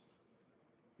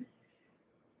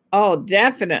 Oh,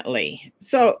 definitely.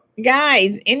 So,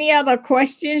 guys, any other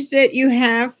questions that you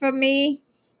have for me?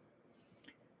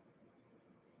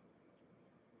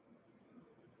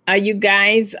 Are you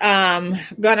guys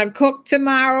gonna cook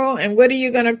tomorrow? And what are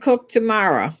you gonna cook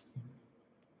tomorrow?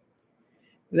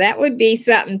 That would be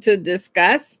something to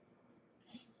discuss.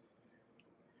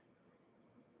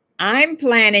 I'm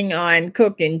planning on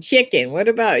cooking chicken. What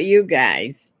about you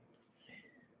guys?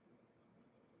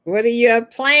 What are your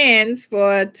plans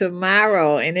for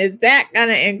tomorrow? And is that going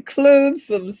to include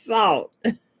some salt?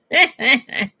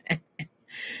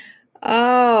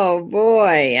 Oh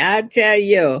boy, I tell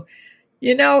you,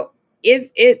 you know,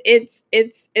 it's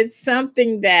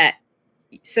something that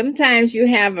sometimes you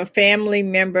have a family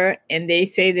member and they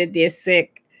say that they're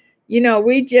sick. You know,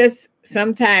 we just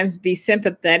sometimes be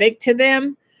sympathetic to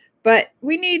them, but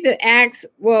we need to ask,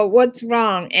 well, what's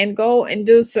wrong? And go and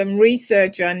do some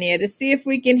research on there to see if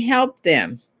we can help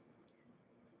them.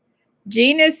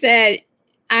 Gina said,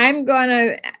 I'm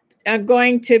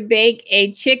going to bake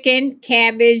a chicken,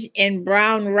 cabbage, and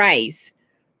brown rice.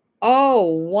 Oh,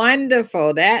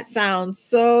 wonderful. That sounds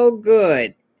so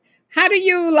good. How do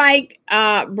you like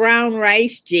brown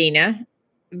rice, Gina,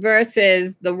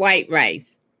 versus the white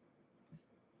rice?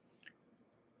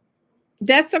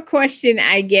 That's a question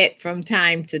I get from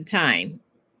time to time.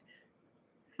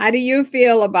 How do you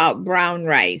feel about brown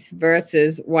rice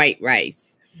versus white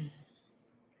rice?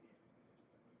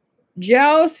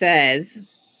 Joe says,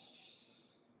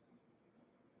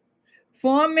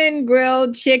 Foreman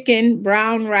grilled chicken,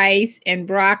 brown rice, and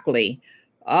broccoli.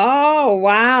 Oh,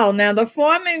 wow. Now, the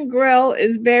Foreman grill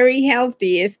is very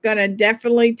healthy. It's going to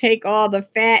definitely take all the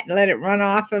fat and let it run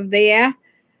off of there.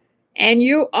 And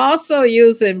you also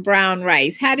using brown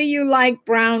rice. How do you like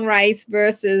brown rice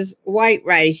versus white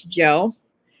rice, Joe?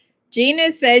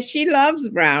 Gina says she loves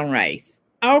brown rice.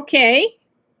 Okay.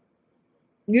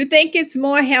 You think it's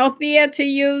more healthier to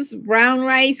use brown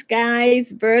rice,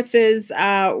 guys, versus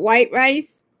white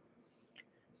rice?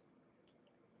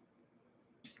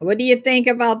 What do you think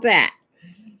about that?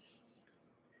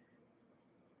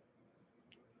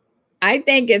 I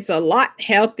think it's a lot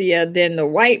healthier than the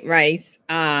white rice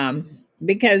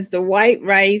because the white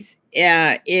rice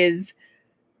is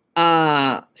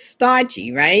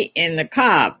starchy, right? And the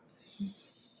carb.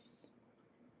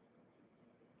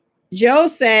 Joe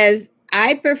says,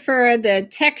 I prefer the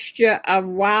texture of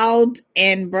wild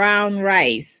and brown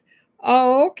rice.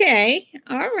 Oh, okay.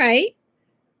 All right.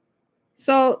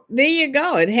 So there you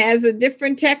go. It has a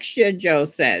different texture, Joe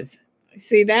says.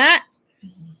 See that?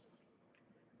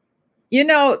 You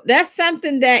know, that's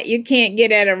something that you can't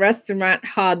get at a restaurant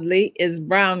hardly is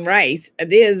brown rice.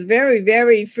 There's very,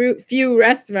 very few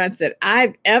restaurants that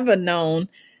I've ever known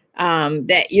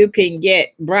that you can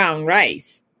get brown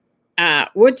rice,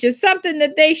 which is something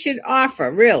that they should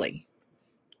offer, really.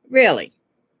 Really.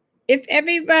 If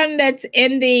everyone that's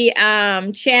in the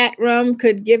chat room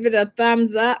could give it a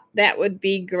thumbs up, that would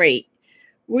be great.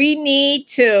 We need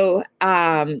to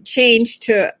change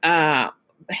to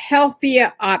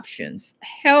healthier options,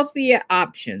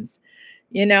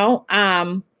 you know.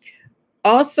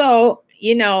 Also,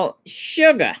 you know,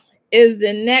 sugar is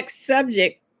the next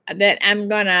subject that I'm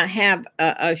going to have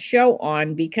a show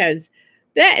on, because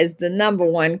that is the number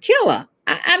one killer.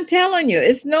 I'm telling you,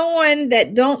 it's no one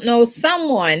that don't know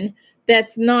someone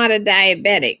that's not a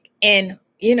diabetic. And,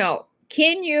 you know,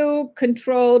 can you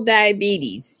control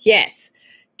diabetes? Yes.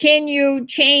 Can you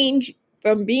change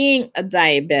from being a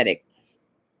diabetic?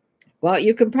 Well,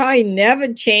 you can probably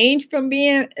never change from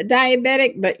being a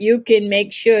diabetic, but you can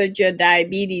make sure that your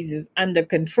diabetes is under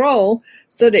control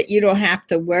so that you don't have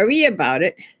to worry about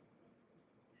it.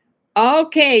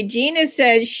 Okay, Gina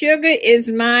says sugar is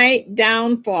my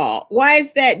downfall. Why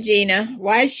is that, Gina?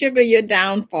 Why is sugar your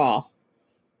downfall?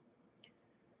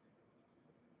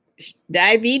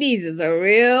 Diabetes is a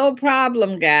real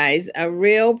problem, guys, a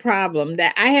real problem.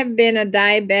 That I have been a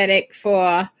diabetic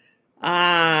for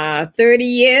 30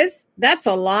 years. That's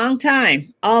a long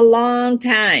time, a long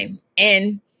time.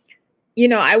 And, you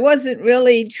know, I wasn't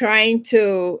really trying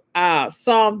to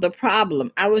solve the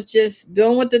problem. I was just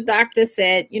doing what the doctor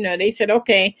said. You know, they said,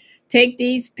 okay, take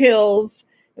these pills.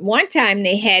 One time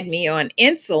they had me on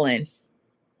insulin,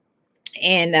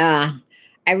 and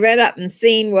I read up and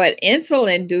seen what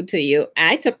insulin do to you.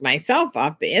 I took myself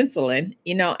off the insulin,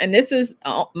 you know, and this is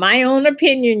my own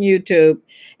opinion, YouTube.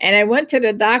 And I went to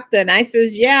the doctor and I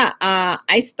says, yeah,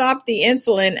 I stopped the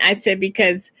insulin. I said,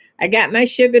 because I got my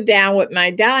sugar down with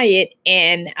my diet,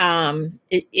 and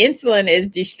insulin is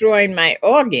destroying my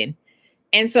organ.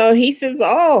 And so he says,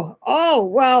 oh,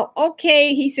 well,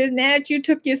 okay. He says, now that you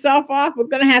took yourself off, we're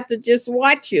going to have to just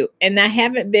watch you. And I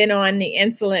haven't been on the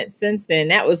insulin since then.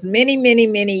 That was many, many,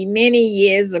 many, many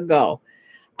years ago.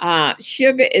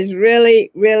 Sugar is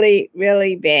really, really,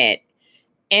 really bad.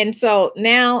 And so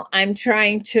now I'm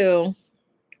trying to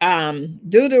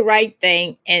do the right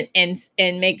thing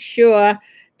and make sure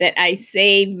that I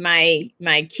save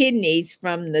my kidneys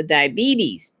from the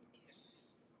diabetes.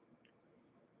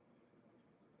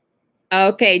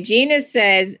 Okay, Gina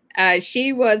says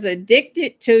she was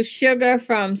addicted to sugar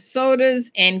from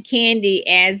sodas and candy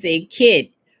as a kid.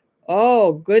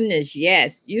 Oh, goodness,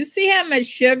 yes. You see how much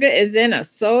sugar is in a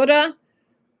soda?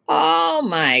 Oh,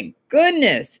 my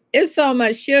goodness. It's so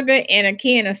much sugar in a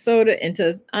can of soda, and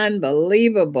it's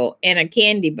unbelievable, in a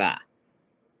candy bar.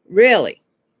 Really.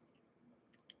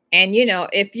 And, you know,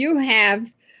 if you have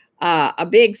a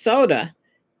big soda,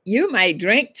 you might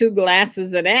drink 2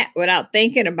 glasses of that without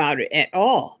thinking about it at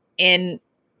all. And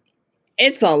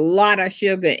it's a lot of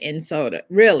sugar in soda,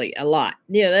 really a lot.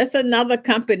 You know, that's another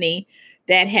company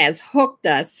that has hooked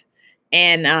us,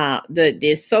 and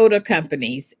the soda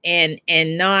companies, and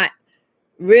not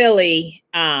really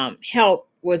help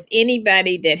with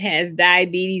anybody that has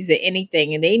diabetes or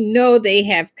anything. And they know they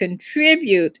have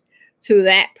contributed to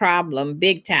that problem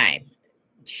big time.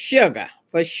 Sugar,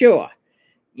 for sure.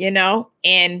 You know,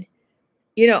 and,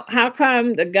 you know, how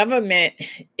come the government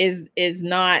is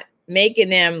not making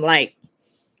them like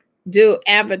do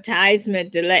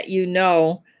advertisement to let you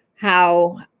know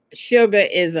how sugar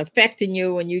is affecting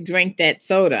you when you drink that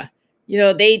soda? You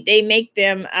know, they make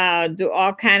them do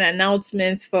all kind of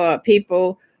announcements for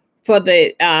people, for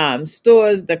the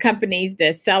stores, the companies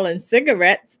that selling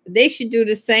cigarettes. They should do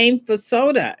the same for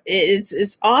soda.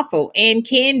 It's awful. And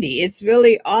candy. It's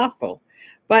really awful.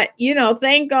 But, you know,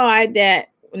 thank God that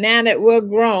now that we're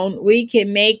grown, we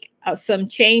can make some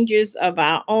changes of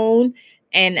our own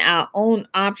and our own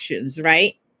options,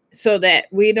 right? So that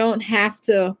we don't have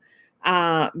to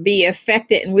be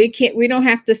affected, and we don't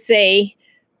have to say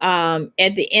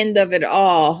at the end of it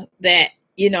all that,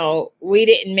 you know, we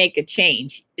didn't make a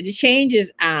change. The change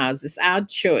is ours. It's our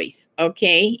choice,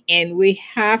 okay? And we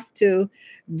have to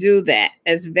do that.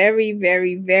 It's very,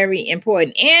 very, very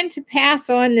important. And to pass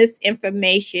on this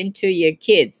information to your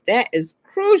kids. That is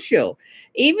crucial.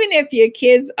 Even if your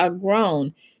kids are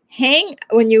grown,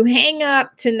 when you hang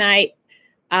up tonight,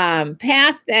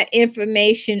 pass that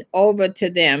information over to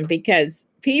them, because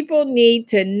people need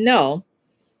to know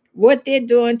what they're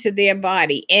doing to their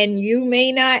body. And you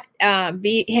may not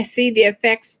see the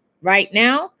effects right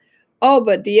now. Oh,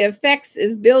 but the effects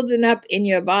is building up in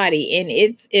your body, and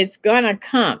it's gonna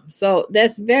come. So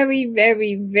that's very,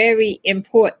 very, very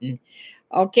important.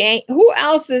 Okay, who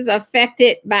else is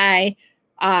affected by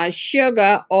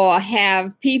sugar, or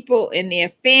have people in their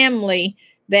family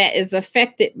that is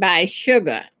affected by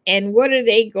sugar? And what are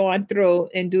they going through?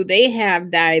 And do they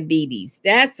have diabetes?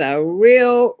 That's a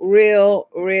real, real,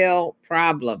 real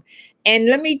problem. And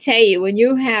let me tell you, when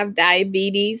you have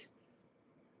diabetes,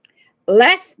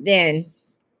 less than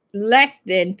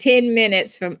 10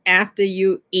 minutes from after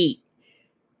you eat,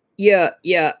 your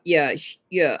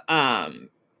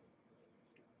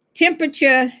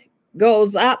temperature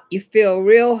goes up. You feel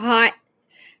real hot.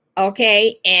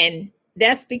 Okay, and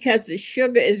that's because the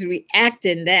sugar is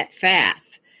reacting that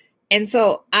fast. And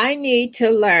so I need to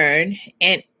learn,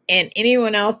 and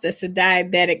anyone else that's a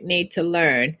diabetic need to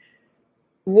learn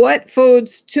what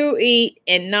foods to eat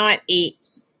and not eat,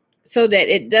 so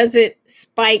that it doesn't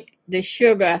spike the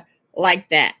sugar like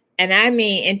that. And I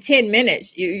mean, in 10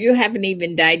 minutes, you haven't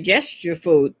even digested your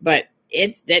food, but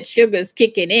it's that sugar is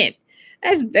kicking in.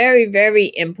 That's very,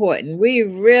 very important. We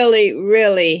really,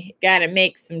 really got to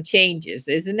make some changes.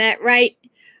 Isn't that right?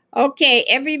 Okay,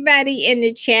 everybody in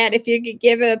the chat, if you could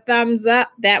give it a thumbs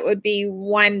up, that would be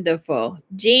wonderful.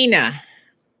 Gina,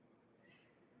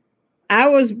 I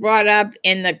was brought up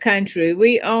in the country.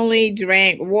 We only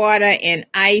drank water and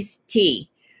iced tea,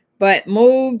 but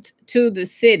moved to the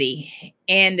city,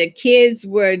 and the kids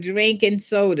were drinking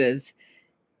sodas.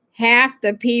 Half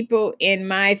the people in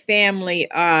my family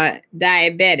are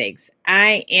diabetics.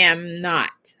 I am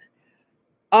not.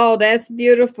 Oh, that's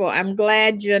beautiful. I'm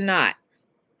glad you're not.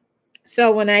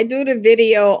 So when I do the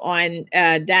video on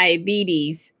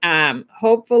diabetes,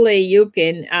 hopefully you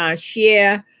can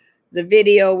share the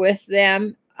video with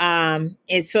them, and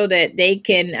so that they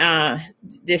can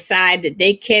decide that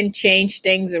they can change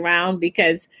things around.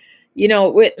 Because, you know,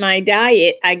 with my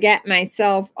diet, I got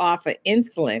myself off of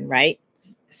insulin, right?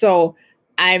 So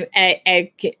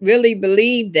I really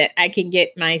believe that I can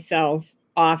get myself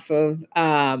off of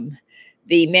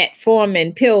the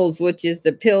metformin pills, which is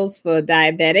the pills for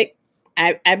diabetic.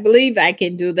 I believe I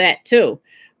can do that too.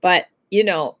 But, you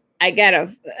know, I got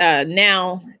to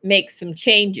now make some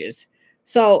changes.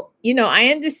 So, you know, I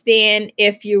understand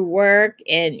if you work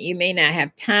and you may not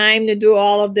have time to do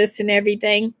all of this and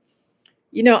everything.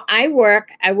 You know, I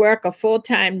work a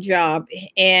full-time job,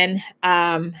 and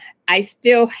I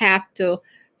still have to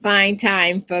find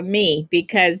time for me,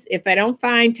 because if I don't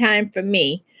find time for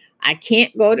me, I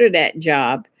can't go to that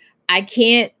job. I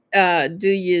can't do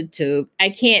YouTube. I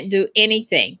can't do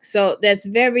anything. So that's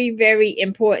very, very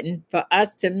important for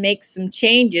us to make some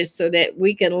changes so that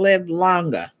we can live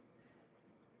longer.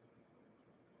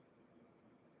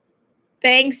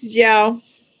 Thanks, Joe.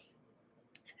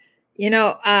 You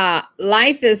know,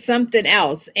 life is something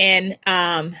else. And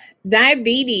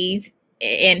diabetes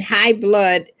and high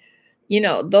blood, you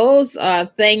know, those are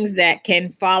things that can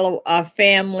follow a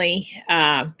family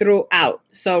throughout.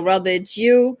 So whether it's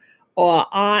you or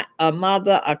aunt, a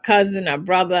mother, a cousin, a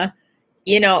brother,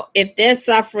 you know, if they're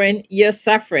suffering, you're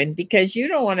suffering, because you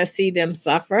don't want to see them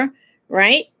suffer,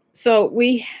 right? So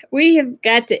we have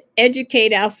got to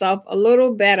educate ourselves a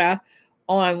little better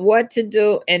on what to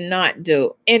do and not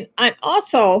do. And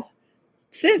also,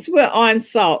 since we're on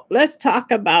salt, let's talk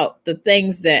about the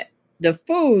things the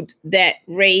food that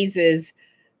raises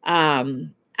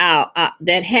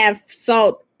that have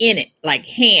salt in it, like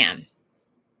ham.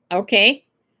 Okay,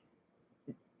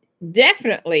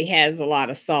 definitely has a lot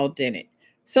of salt in it.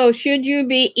 So should you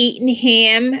be eating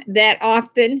ham that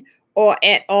often or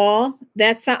at all?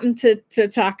 That's something to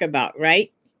talk about,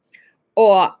 right?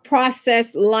 Or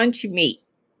processed lunch meat,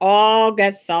 all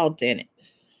got salt in it.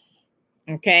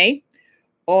 Okay,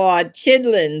 or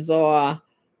chitlins, or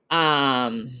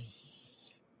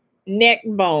neck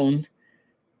bone,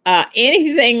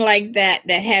 anything like that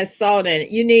that has salt in it.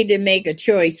 You need to make a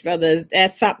choice whether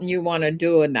that's something you want to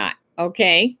do or not.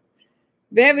 Okay,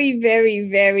 very, very,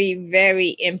 very,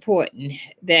 very important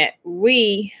that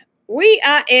we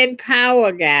are in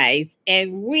power, guys,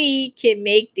 and we can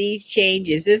make these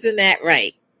changes. Isn't that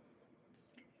right?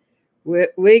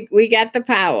 We got the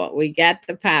power. We got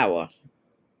the power.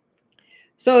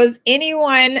 So is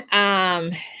anyone,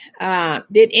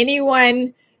 did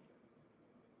anyone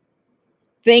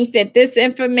think that this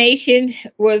information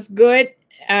was good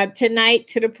tonight,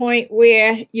 to the point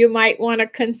where you might want to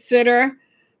consider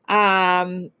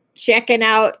checking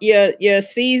out your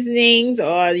seasonings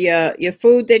or your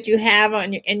food that you have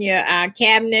on in your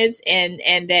cabinets, and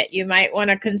that you might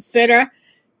want to consider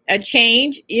a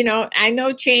change. You know, I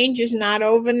know change is not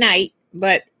overnight,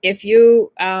 but if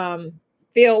you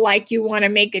feel like you want to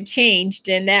make a change,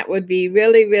 then that would be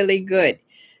really, really good,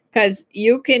 because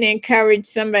you can encourage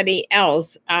somebody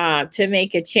else to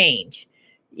make a change,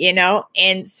 you know.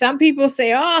 And some people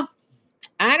say, oh,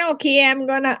 I don't care, I'm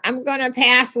gonna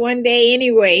pass one day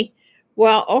anyway.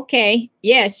 Well, okay,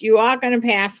 yes, you are gonna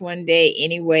pass one day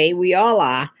anyway. We all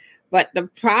are. But the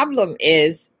problem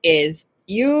is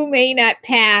you may not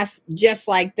pass just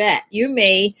like that. You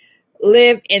may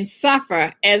live and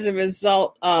suffer as a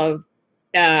result of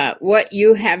what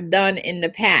you have done in the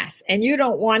past, and you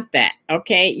don't want that.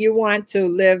 Okay, you want to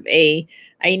live a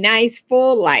nice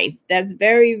full life. That's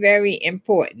very, very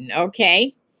important.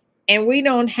 Okay, and we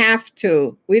don't have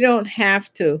to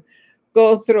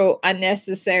go through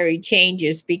unnecessary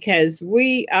changes, because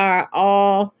we are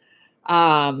all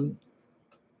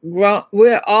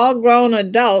we're all grown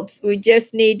adults. We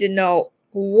just need to know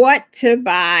what to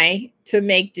buy to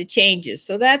make the changes.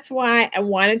 So that's why I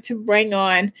wanted to bring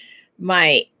on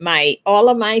my all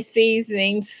of my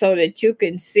seasonings, so that you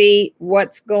can see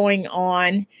what's going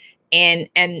on, and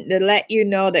to let you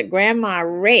know that Grandma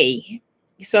Ray.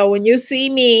 So when you see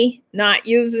me not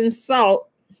using salt,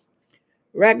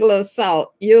 regular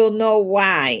salt, you'll know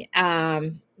why.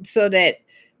 So that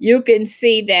you can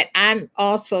see that I'm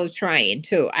also trying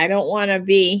too. I don't want to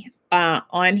be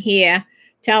on here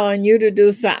telling you to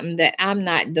do something that I'm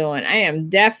not doing. I am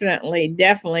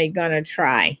definitely going to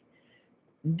try.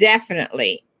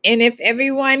 Definitely. And if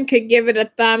everyone could give it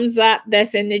a thumbs up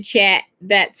that's in the chat,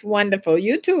 that's wonderful.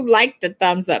 YouTube liked the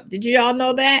thumbs up. Did you all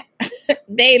know that?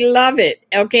 They love it.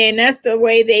 Okay. And that's the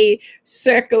way they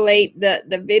circulate the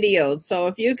videos. So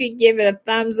if you could give it a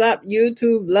thumbs up,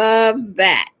 YouTube loves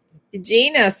that.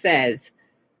 Gina says,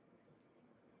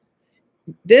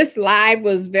 this live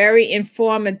was very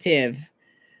informative.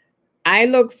 I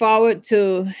look forward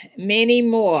to many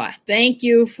more. Thank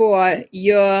you for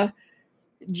your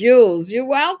Jules. You're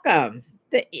welcome.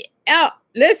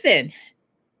 Listen,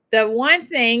 the one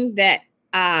thing that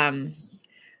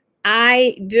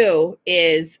I do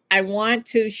is I want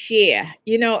to share.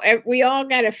 You know, we all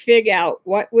got to figure out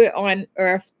what we're on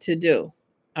earth to do.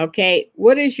 Okay.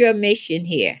 What is your mission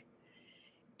here?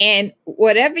 And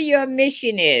whatever your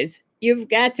mission is, you've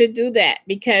got to do that,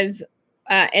 because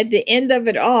at the end of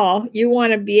it all, you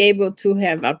want to be able to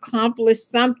have accomplished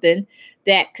something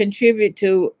that contribute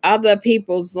to other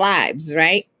people's lives,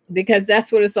 right? Because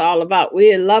that's what it's all about.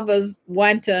 We're lovers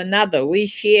one to another. We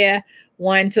share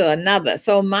one to another.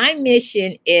 So my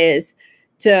mission is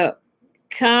to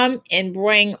come and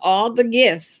bring all the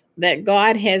gifts that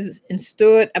God has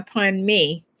installed upon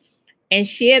me and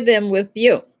share them with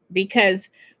you. Because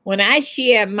when I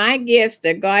share my gifts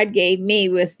that God gave me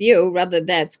with you, whether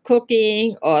that's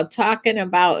cooking or talking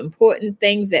about important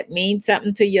things that mean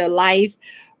something to your life,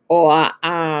 or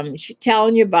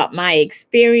telling you about my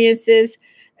experiences,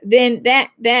 then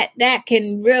that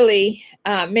can really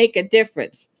make a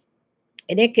difference,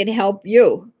 and it can help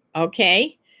you.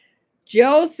 Okay.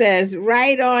 Joe says,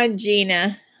 right on,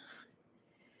 Gina.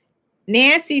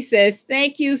 Nancy says,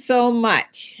 thank you so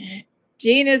much.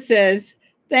 Gina says,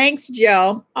 thanks,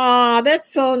 Joe. Oh,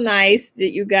 that's so nice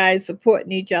that you guys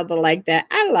supporting each other like that.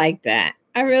 I like that.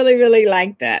 I really, really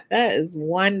like that. That is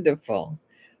wonderful.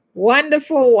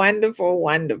 Wonderful, wonderful,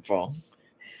 wonderful.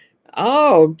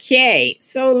 Okay.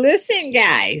 So listen,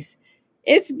 guys,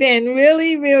 it's been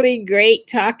really, really great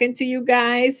talking to you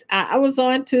guys. I was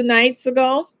on 2 nights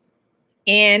ago,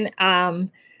 and I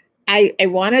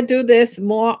want to do this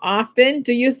more often.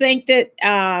 Do you think that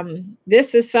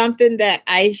this is something that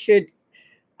I should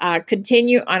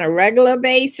continue on a regular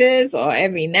basis, or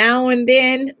every now and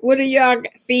then? What are your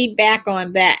feedback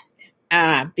on that?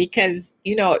 Because,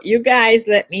 you know, you guys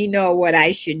let me know what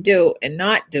I should do and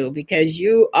not do, because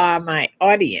you are my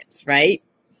audience, right?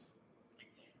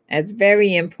 That's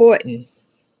very important.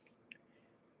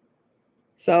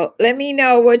 So let me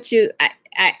know what you,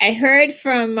 I heard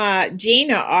from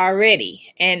Gina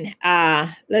already, and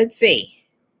let's see.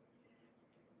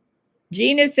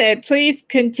 Gina said, please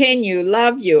continue.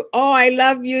 Love you. Oh, I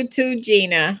love you too,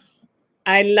 Gina.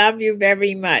 I love you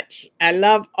very much. I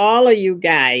love all of you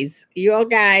guys. You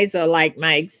guys are like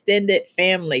my extended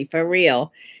family, for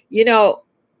real. You know,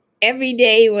 every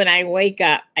day when I wake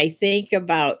up, I think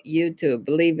about YouTube,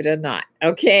 believe it or not.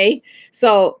 Okay.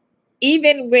 So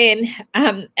even when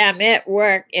I'm at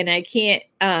work and I can't,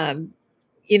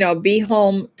 you know, be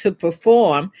home to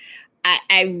perform,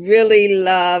 I really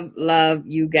love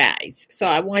you guys. So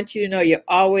I want you to know you're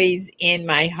always in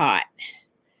my heart.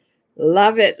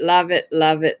 Love it, love it,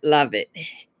 love it, love it.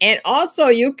 And also,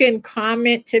 you can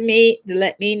comment to me to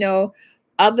let me know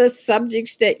other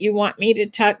subjects that you want me to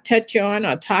touch on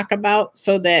or talk about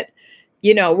so that,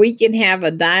 we can have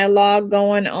a dialogue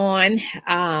going on.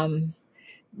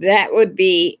 That would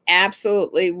be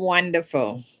absolutely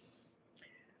wonderful.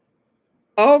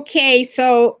 Okay,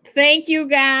 so thank you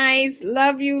guys.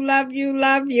 Love you, love you,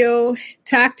 love you.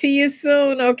 Talk to you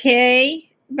soon, okay?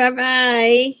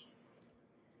 Bye-bye.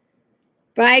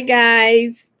 Bye,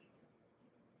 guys.